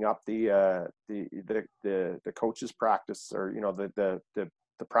the coach's practice, or the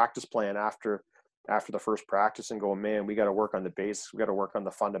practice plan after the first practice, and going, man, we got to work on the basics, we got to work on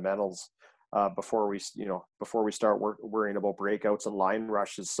the fundamentals before we start worrying about breakouts and line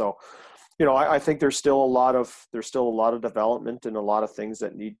rushes. So I think there's still a lot of development, and a lot of things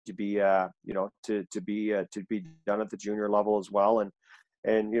that need to be to be done at the junior level as well. And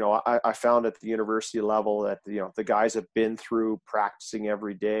I found at the university level that the guys have been through practicing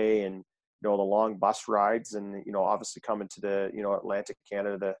every day, and the long bus rides, and obviously coming to the Atlantic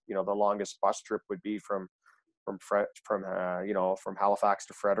Canada, the longest bus trip would be from Halifax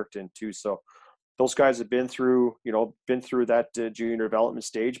to Fredericton too. So those guys have been through that junior development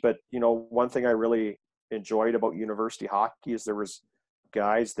stage. But one thing I really enjoyed about university hockey is there was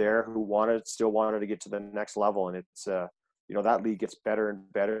guys there who still wanted to get to the next level, and it's that league gets better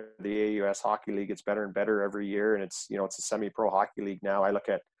and better. The AUS Hockey League gets better and better every year, and it's it's a semi-pro hockey league now. I look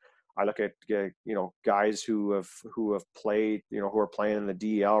at guys who have played, who are playing in the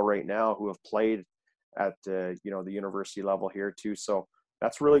DEL right now, who have played at the university level here too. So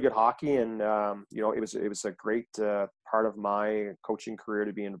that's really good hockey, and it was a great part of my coaching career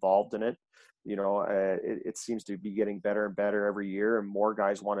to be involved in it. It seems to be getting better and better every year, and more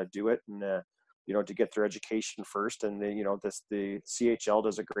guys want to do it. And to get their education first. And the CHL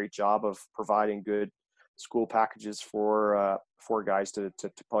does a great job of providing good school packages for guys to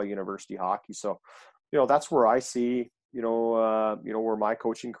play university hockey. So, that's where I see, where my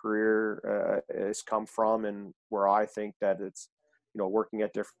coaching career has come from, and where I think that it's, working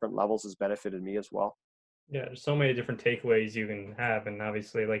at different levels has benefited me as well. Yeah, there's so many different takeaways you can have, and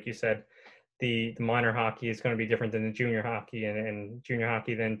obviously, like you said, the minor hockey is going to be different than the junior hockey, and junior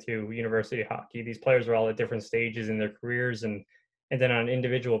hockey then to university hockey. These players are all at different stages in their careers, and then on an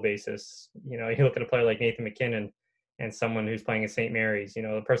individual basis, you look at a player like Nathan MacKinnon and someone who's playing at St. Mary's.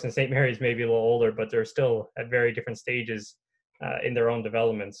 The person at St. Mary's may be a little older, but they're still at very different stages in their own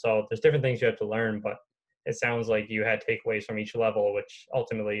development. So there's different things you have to learn, but it sounds like you had takeaways from each level, which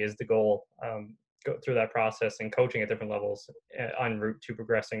ultimately is the goal. Go through that process and coaching at different levels en route to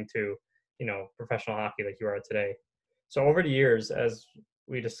progressing to professional hockey like you are today. So over the years, as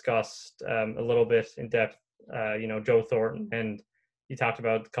we discussed a little bit in depth, Joe Thornton, and you talked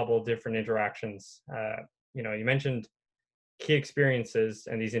about a couple of different interactions. You mentioned key experiences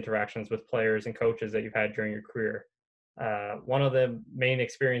and these interactions with players and coaches that you've had during your career. One of the main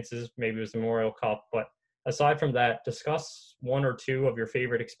experiences maybe was the Memorial Cup, but aside from that, discuss one or two of your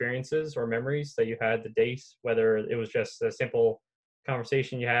favorite experiences or memories that you had to date, whether it was just a simple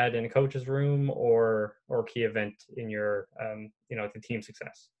conversation you had in a coach's room or key event in your the team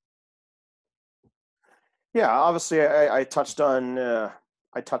success. Yeah, obviously I touched on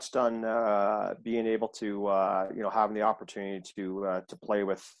being able to having the opportunity to play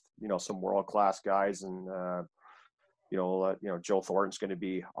with some world class guys, and Joe Thornton's going to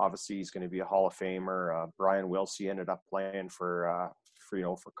be, obviously he's going to be a Hall of Famer. Brian Wilsey ended up playing for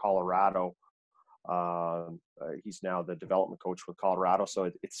Colorado. He's now the development coach with Colorado. So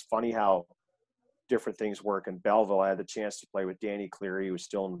it's funny how different things work. In Belleville, I had the chance to play with Danny Cleary, who was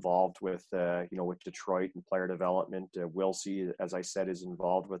still involved with with Detroit and player development. Wilsey, as I said, is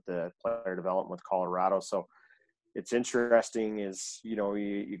involved with the player development with Colorado. So it's interesting is,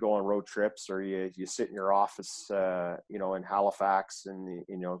 you go on road trips, or you sit in your office, in Halifax, and,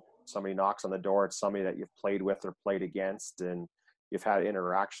 somebody knocks on the door. It's somebody that you've played with or played against, and you've had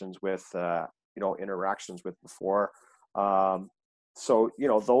interactions with before. So,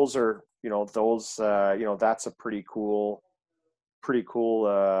 those are, that's a pretty cool,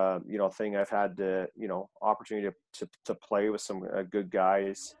 thing. I've had the, opportunity to play with some good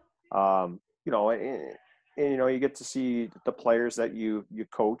guys, and you get to see the players that you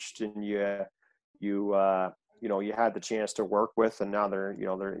coached, and you had the chance to work with, and now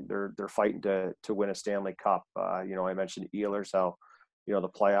they're fighting to win a Stanley Cup. I mentioned Ehlers, how the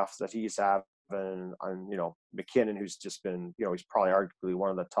playoffs that he's having, and MacKinnon, who's just been, he's probably arguably one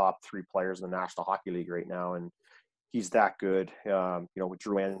of the top 3 players in the National Hockey League right now, and he's that good. With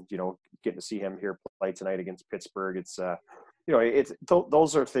Drouin, getting to see him here play tonight against Pittsburgh, it's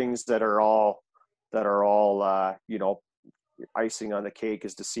those are things that are all icing on the cake,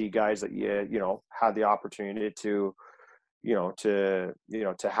 is to see guys that you had the opportunity to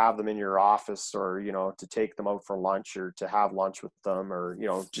have them in your office, or to take them out for lunch, or to have lunch with them, or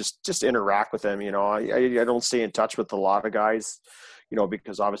just interact with them. I don't stay in touch with a lot of guys,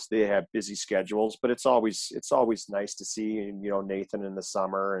 because obviously they have busy schedules, but it's always nice to see Nathan in the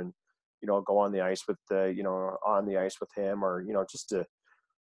summer, and go on the ice with him, or just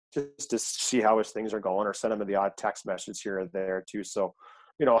to see how his things are going, or send him the odd text message here or there too. So,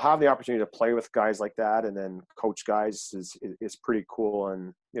 have the opportunity to play with guys like that, and then coach guys is pretty cool.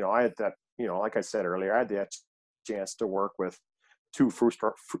 And, I had that, like I said earlier, I had the chance to work with two first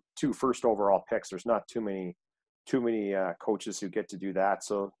overall picks. There's not too many coaches who get to do that.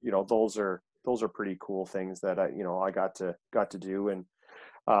 So, those are pretty cool things that I got to do. And,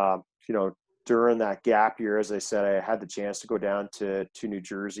 during that gap year, as I said, I had the chance to go down to New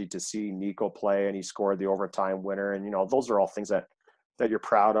Jersey to see Nico play, and he scored the overtime winner. And, those are all things that you're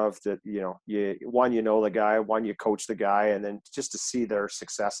proud of, that, you the guy, you coach the guy, and then just to see their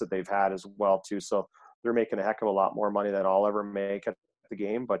success that they've had as well too. So they're making a heck of a lot more money than I'll ever make at the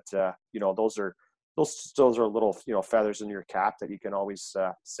game. But, those are little, feathers in your cap that you can always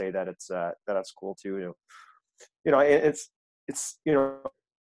say that it's cool too. It's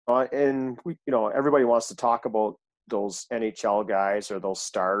and we, everybody wants to talk about those NHL guys or those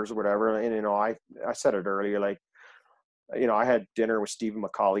stars or whatever. And, I said it earlier, like, I had dinner with Stephen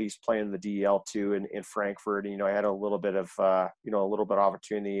McCauley. He's playing the DEL too in Frankfurt. And, I had a little bit of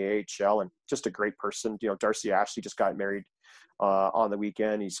opportunity in the AHL, and just a great person. Darcy Ashley just got married on the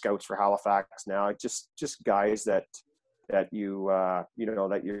weekend. He scouts for Halifax now. Just guys that that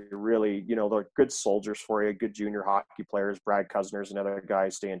that you're really, they're good soldiers for you, good junior hockey players. Brad Cousner's another guy I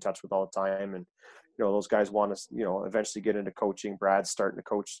stay in touch with all the time. And, those guys want to, eventually get into coaching. Brad's starting to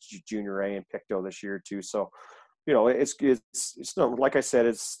coach junior A in Pictou this year too. So, it's not, like I said,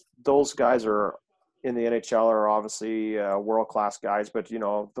 it's those guys are in the NHL are obviously world-class guys, but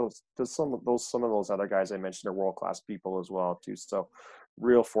some of those other guys I mentioned are world-class people as well too. So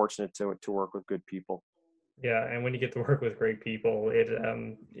real fortunate to work with good people. Yeah, and when you get to work with great people,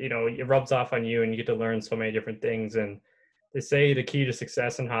 it rubs off on you, and you get to learn so many different things. And they say the key to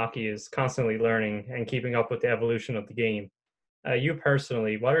success in hockey is constantly learning and keeping up with the evolution of the game. You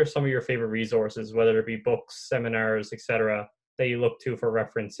personally, what are some of your favorite resources, whether it be books, seminars, etc., that you look to for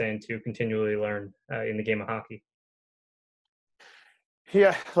reference and to continually learn in the game of hockey?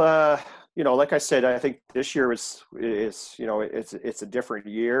 Yeah, like I said, I think this year it's a different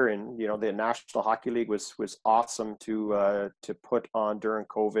year, and the National Hockey League was awesome to put on during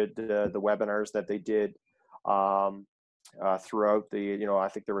COVID, the webinars that they did throughout the I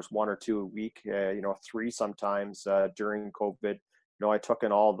think there was one or two a week, three sometimes during COVID. I took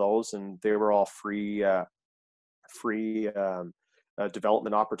in all those, and they were all free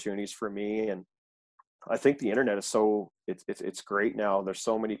development opportunities for me. And I think the internet is it's great now. There's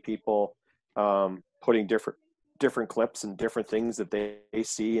so many people putting different clips and different things that they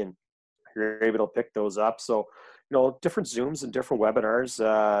see, and you're able to pick those up. So, different Zooms and different webinars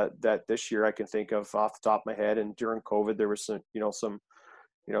that this year I can think of off the top of my head. And during COVID, there was some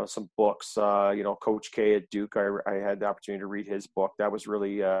books. Coach K at Duke, I had the opportunity to read his book. That was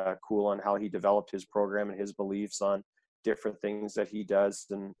really cool on how he developed his program and his beliefs on different things that he does.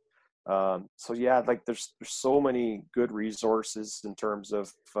 And so yeah, like there's so many good resources in terms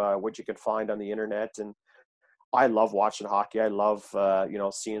of what you can find on the internet. And I love watching hockey. I love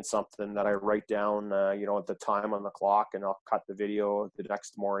seeing something that I write down at the time on the clock, and I'll cut the video the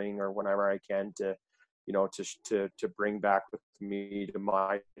next morning or whenever I can to bring back with me to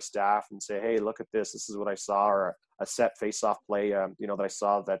my staff and say, hey, look at this is what I saw, or a set face-off play that I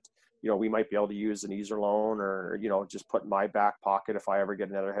saw that we might be able to use an Easer loan, or, just put in my back pocket if I ever get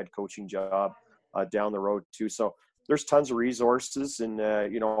another head coaching job down the road too. So there's tons of resources. And,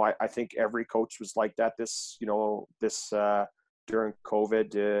 I think every coach was like that during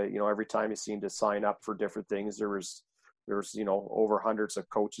COVID. Every time you seemed to sign up for different things, there was over hundreds of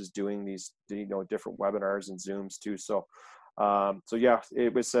coaches doing these, different webinars and Zooms too. So yeah,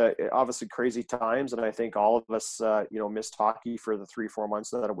 it was obviously crazy times, and I think all of us, missed hockey for the 3-4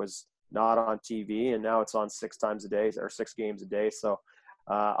 months that it was not on TV, and now it's on 6 times a day or 6 games a day. So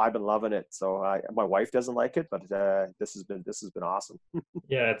I've been loving it. So my wife doesn't like it, but this has been awesome.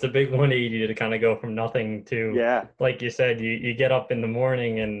 Yeah, it's a big 180 to kind of go from nothing to, yeah, like you said, you get up in the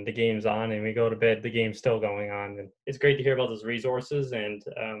morning and the game's on, and we go to bed, the game's still going on. And it's great to hear about those resources. And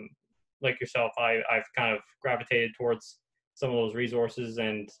like yourself, I've kind of gravitated towards some of those resources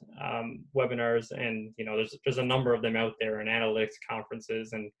and webinars, and there's a number of them out there, and analytics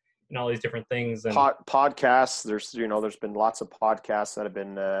conferences and all these different things. And podcasts, there's been lots of podcasts that have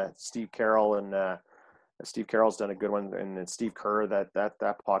been Steve Carroll, and Steve Carroll's done a good one, and Steve Kerr, that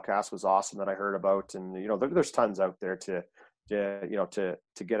podcast was awesome that I heard about. And there's tons out there to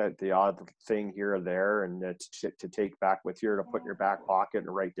get at the odd thing here or there, and to take back with you, to put in your back pocket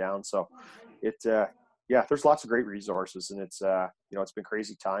and write down. So there's lots of great resources, and it's it's been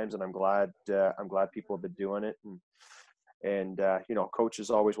crazy times, and I'm glad people have been doing it. And coaches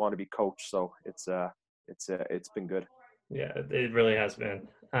always want to be coached, so it's been good. Yeah, it really has been.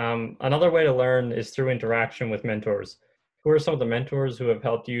 Another way to learn is through interaction with mentors. Who are some of the mentors who have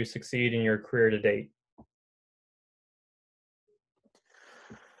helped you succeed in your career to date?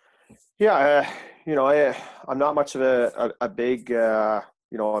 Yeah, I'm not much of a big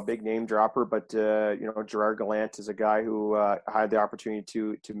name dropper, but Gerard Gallant is a guy who I had the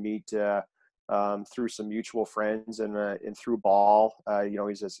opportunity to meet through some mutual friends, and through ball. He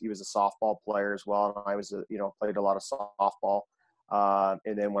was a softball player as well, and I was played a lot of softball.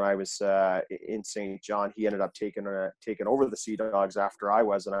 And then when I was in St. John, he ended up taking over the Sea Dogs after I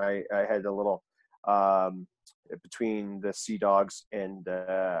was, and I had a little between the Sea Dogs and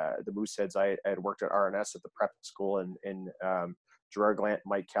the Mooseheads. I had worked at RNS at the prep school, and Gerard Gallant and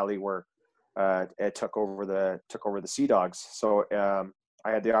Mike Kelly took over the Sea Dogs. So I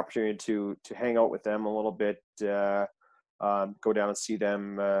had the opportunity to hang out with them a little bit, go down and see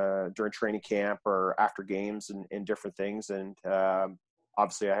them during training camp or after games and different things. And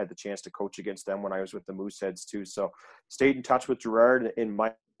obviously I had the chance to coach against them when I was with the Mooseheads too. So stayed in touch with Gerard and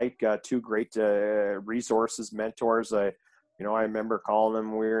Mike, two great resources, mentors. I remember calling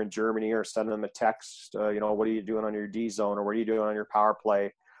them when we were in Germany, or sending them a text, what are you doing on your D zone, or what are you doing on your power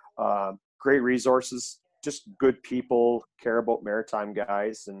play? Great resources, just good people, care about maritime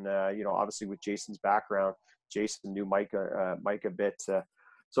guys. And, obviously with Jason's background, Jason knew Mike a bit.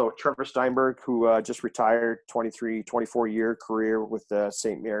 So Trevor Steinberg, who just retired, 24-year career with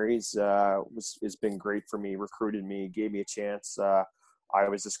St. Mary's, has been great for me, recruited me, gave me a chance. I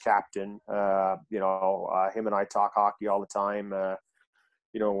was his captain. Him and I talk hockey all the time,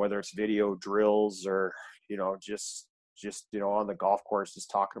 whether it's video drills or, just on the golf course, just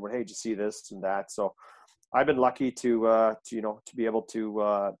talking about, hey, did you see this and that? So I've been lucky to be able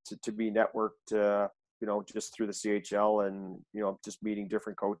to be networked, just through the CHL, and, just meeting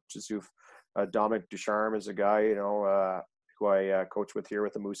different coaches Dominic Ducharme is a guy, who I coach with here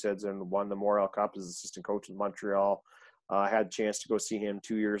with the Mooseheads and won the Memorial Cup as assistant coach in Montreal. I had a chance to go see him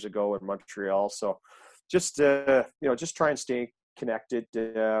 2 years ago in Montreal. So just try and stay connected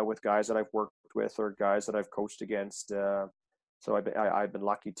with guys that I've worked with or guys that I've coached against. So I've been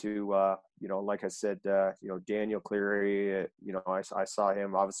lucky to, like I said, Daniel Cleary, I saw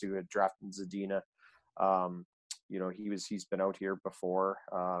him, obviously we had drafted Zadina. He's been out here before,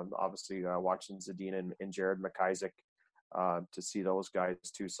 obviously watching Zadina and Jared McIsaac, to see those guys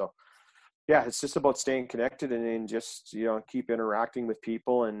too. So yeah, it's just about staying connected and just, keep interacting with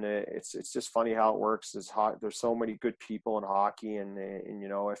people. And it's just funny how it works. There's so many good people in hockey, and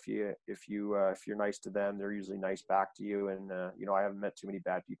if you're nice to them, they're usually nice back to you. And I haven't met too many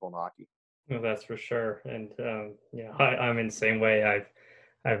bad people in hockey. No, that's for sure. And I'm in the same way.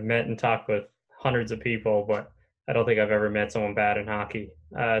 I've met and talked with hundreds of people, but I don't think I've ever met someone bad in hockey.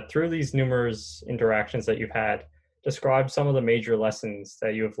 Through these numerous interactions that you've had, describe some of the major lessons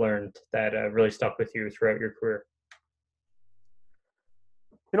that you have learned that really stuck with you throughout your career.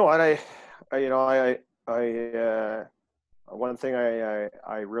 One thing I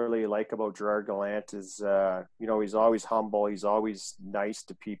really like about Gerard Gallant is, he's always humble. He's always nice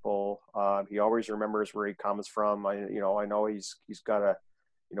to people. He always remembers where he comes from. I know he's got a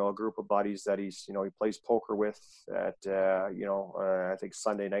group of buddies that he plays poker with at, I think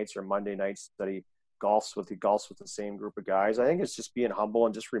Sunday nights or Monday nights that he golfs with the same group of guys. I think it's just being humble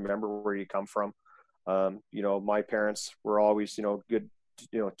and just remember where you come from. My parents were always, good,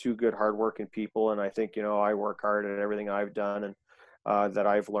 two good, hardworking people. And I think, I work hard at everything I've done and that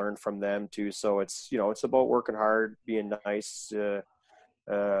I've learned from them too. So it's about working hard, being nice, to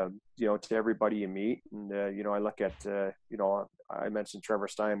everybody you meet. And, I look at, I mentioned Trevor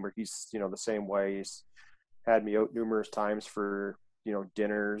Steinberg. He's, the same way. He's had me out numerous times for,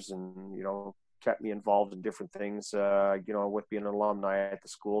 dinners and, kept me involved in different things, with being an alumni at the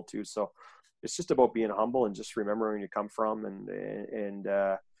school too. So it's just about being humble and just remembering where you come from and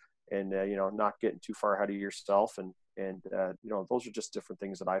not getting too far ahead of yourself. And those are just different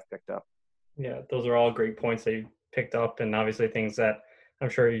things that I've picked up. Yeah, those are all great points that you picked up, and obviously things that I'm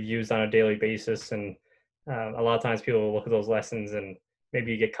sure you've used on a daily basis. And a lot of times people will look at those lessons and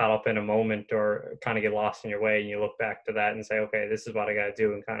maybe you get caught up in a moment or kind of get lost in your way, and you look back to that and say, okay, this is what I got to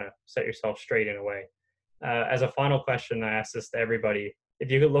do, and kind of set yourself straight in a way. As a final question, I ask this to everybody. If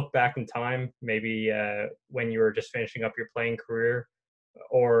you could look back in time, maybe when you were just finishing up your playing career,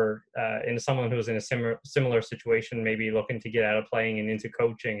 or into someone who's in a similar situation, maybe looking to get out of playing and into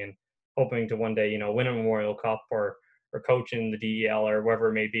coaching and hoping to one day, win a Memorial Cup or coach in the DEL or wherever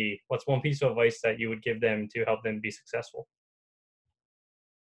it may be, what's one piece of advice that you would give them to help them be successful?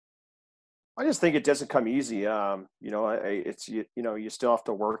 I just think it doesn't come easy. It's, you still have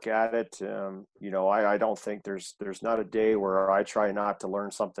to work at it. I don't think there's not a day where I try not to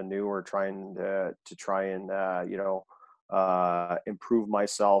learn something new or trying to improve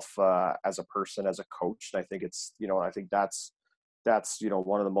myself as a person, as a coach. And I think it's, I think that's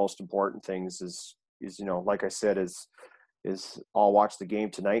one of the most important things is, like I said, is I'll watch the game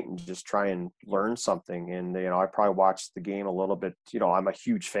tonight and just try and learn something. And, I probably watched the game a little bit, I'm a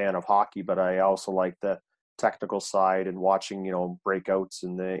huge fan of hockey, but I also like the technical side and watching, breakouts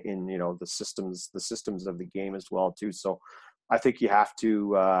and the systems of the game as well too. So I think you have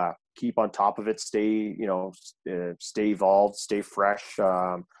to keep on top of it, stay evolved, stay fresh,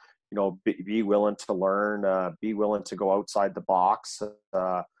 be willing to learn, be willing to go outside the box.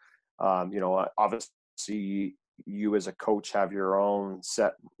 Obviously you as a coach have your own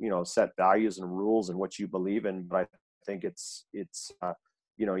set values and rules and what you believe in. But I think it's you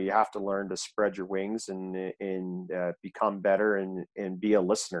have to learn to spread your wings and become better and be a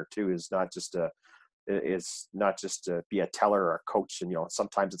listener too. It's not just to be a teller or a coach. And,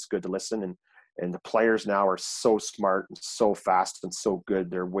 sometimes it's good to listen And the players now are so smart and so fast and so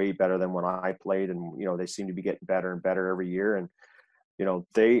good. They're way better than when I played. And, you know, they seem to be getting better and better every year. And, you know,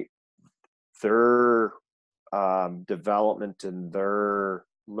 their development and their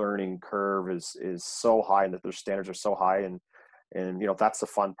learning curve is so high, and that their standards are so high. And, you know, that's the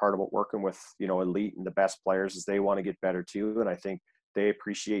fun part about working with, you know, elite and the best players, is they want to get better too. And I think they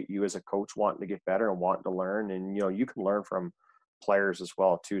appreciate you as a coach wanting to get better and wanting to learn. And, you know, you can learn from players as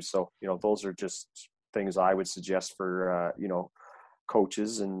well too. So, you know, those are just things I would suggest for, you know,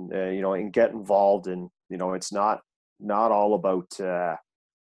 coaches, and, you know, and get involved. And, you know, it's not all about,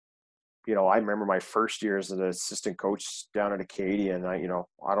 you know, I remember my first year as an assistant coach down at Acadia, and I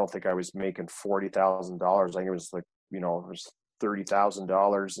don't think I was making $40,000. I think it was like, you know, it was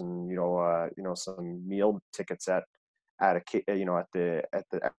 $30,000, and, you know, some meal tickets at the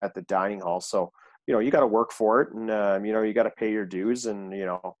dining hall. So, you know, you got to work for it, and, you know, you got to pay your dues, and, you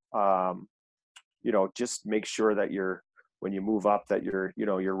know, just make sure that when you move up, that you're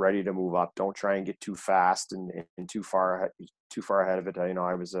ready to move up. Don't try and get too fast and too far ahead of it. You know,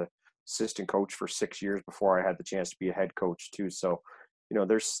 I was a assistant coach for 6 years before I had the chance to be a head coach too. So, you know,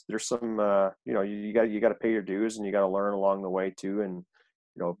 there's some, you know, you got to pay your dues, and you got to learn along the way too. And,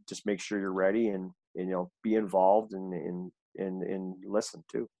 you know, just make sure you're ready, and you know, be involved and listen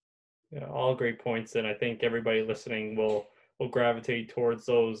too. Yeah, all great points, and I think everybody listening will gravitate towards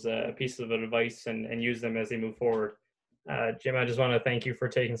those pieces of advice and use them as they move forward. Jim, I just want to thank you for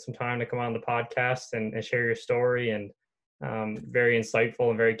taking some time to come on the podcast and share your story, and very insightful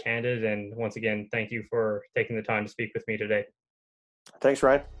and very candid. And once again, thank you for taking the time to speak with me today. Thanks,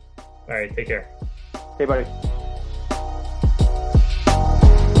 Ryan. All right, take care. Hey, buddy.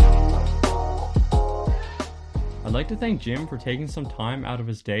 I'd like to thank Jim for taking some time out of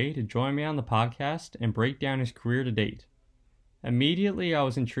his day to join me on the podcast and break down his career to date. Immediately, I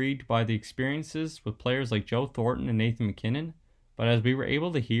was intrigued by the experiences with players like Joe Thornton and Nathan MacKinnon, but as we were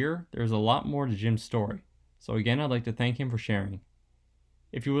able to hear, there's a lot more to Jim's story. So again, I'd like to thank him for sharing.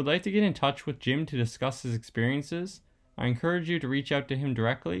 If you would like to get in touch with Jim to discuss his experiences, I encourage you to reach out to him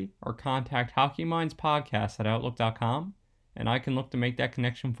directly or contact HockeyMindsPodcast@outlook.com, and I can look to make that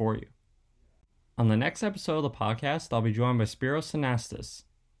connection for you. On the next episode of the podcast, I'll be joined by Spiros Anastas,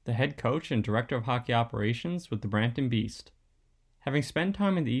 the head coach and director of hockey operations with the Brampton Beast. Having spent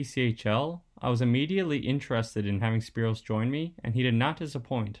time in the ECHL, I was immediately interested in having Spiros join me, and he did not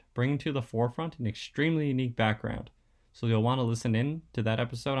disappoint, bringing to the forefront an extremely unique background, so you'll want to listen in to that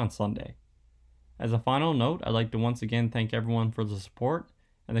episode on Sunday. As a final note, I'd like to once again thank everyone for the support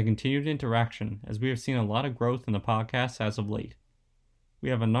and the continued interaction, as we have seen a lot of growth in the podcast as of late. We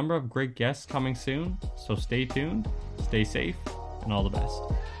have a number of great guests coming soon, so stay tuned, stay safe, and all the best.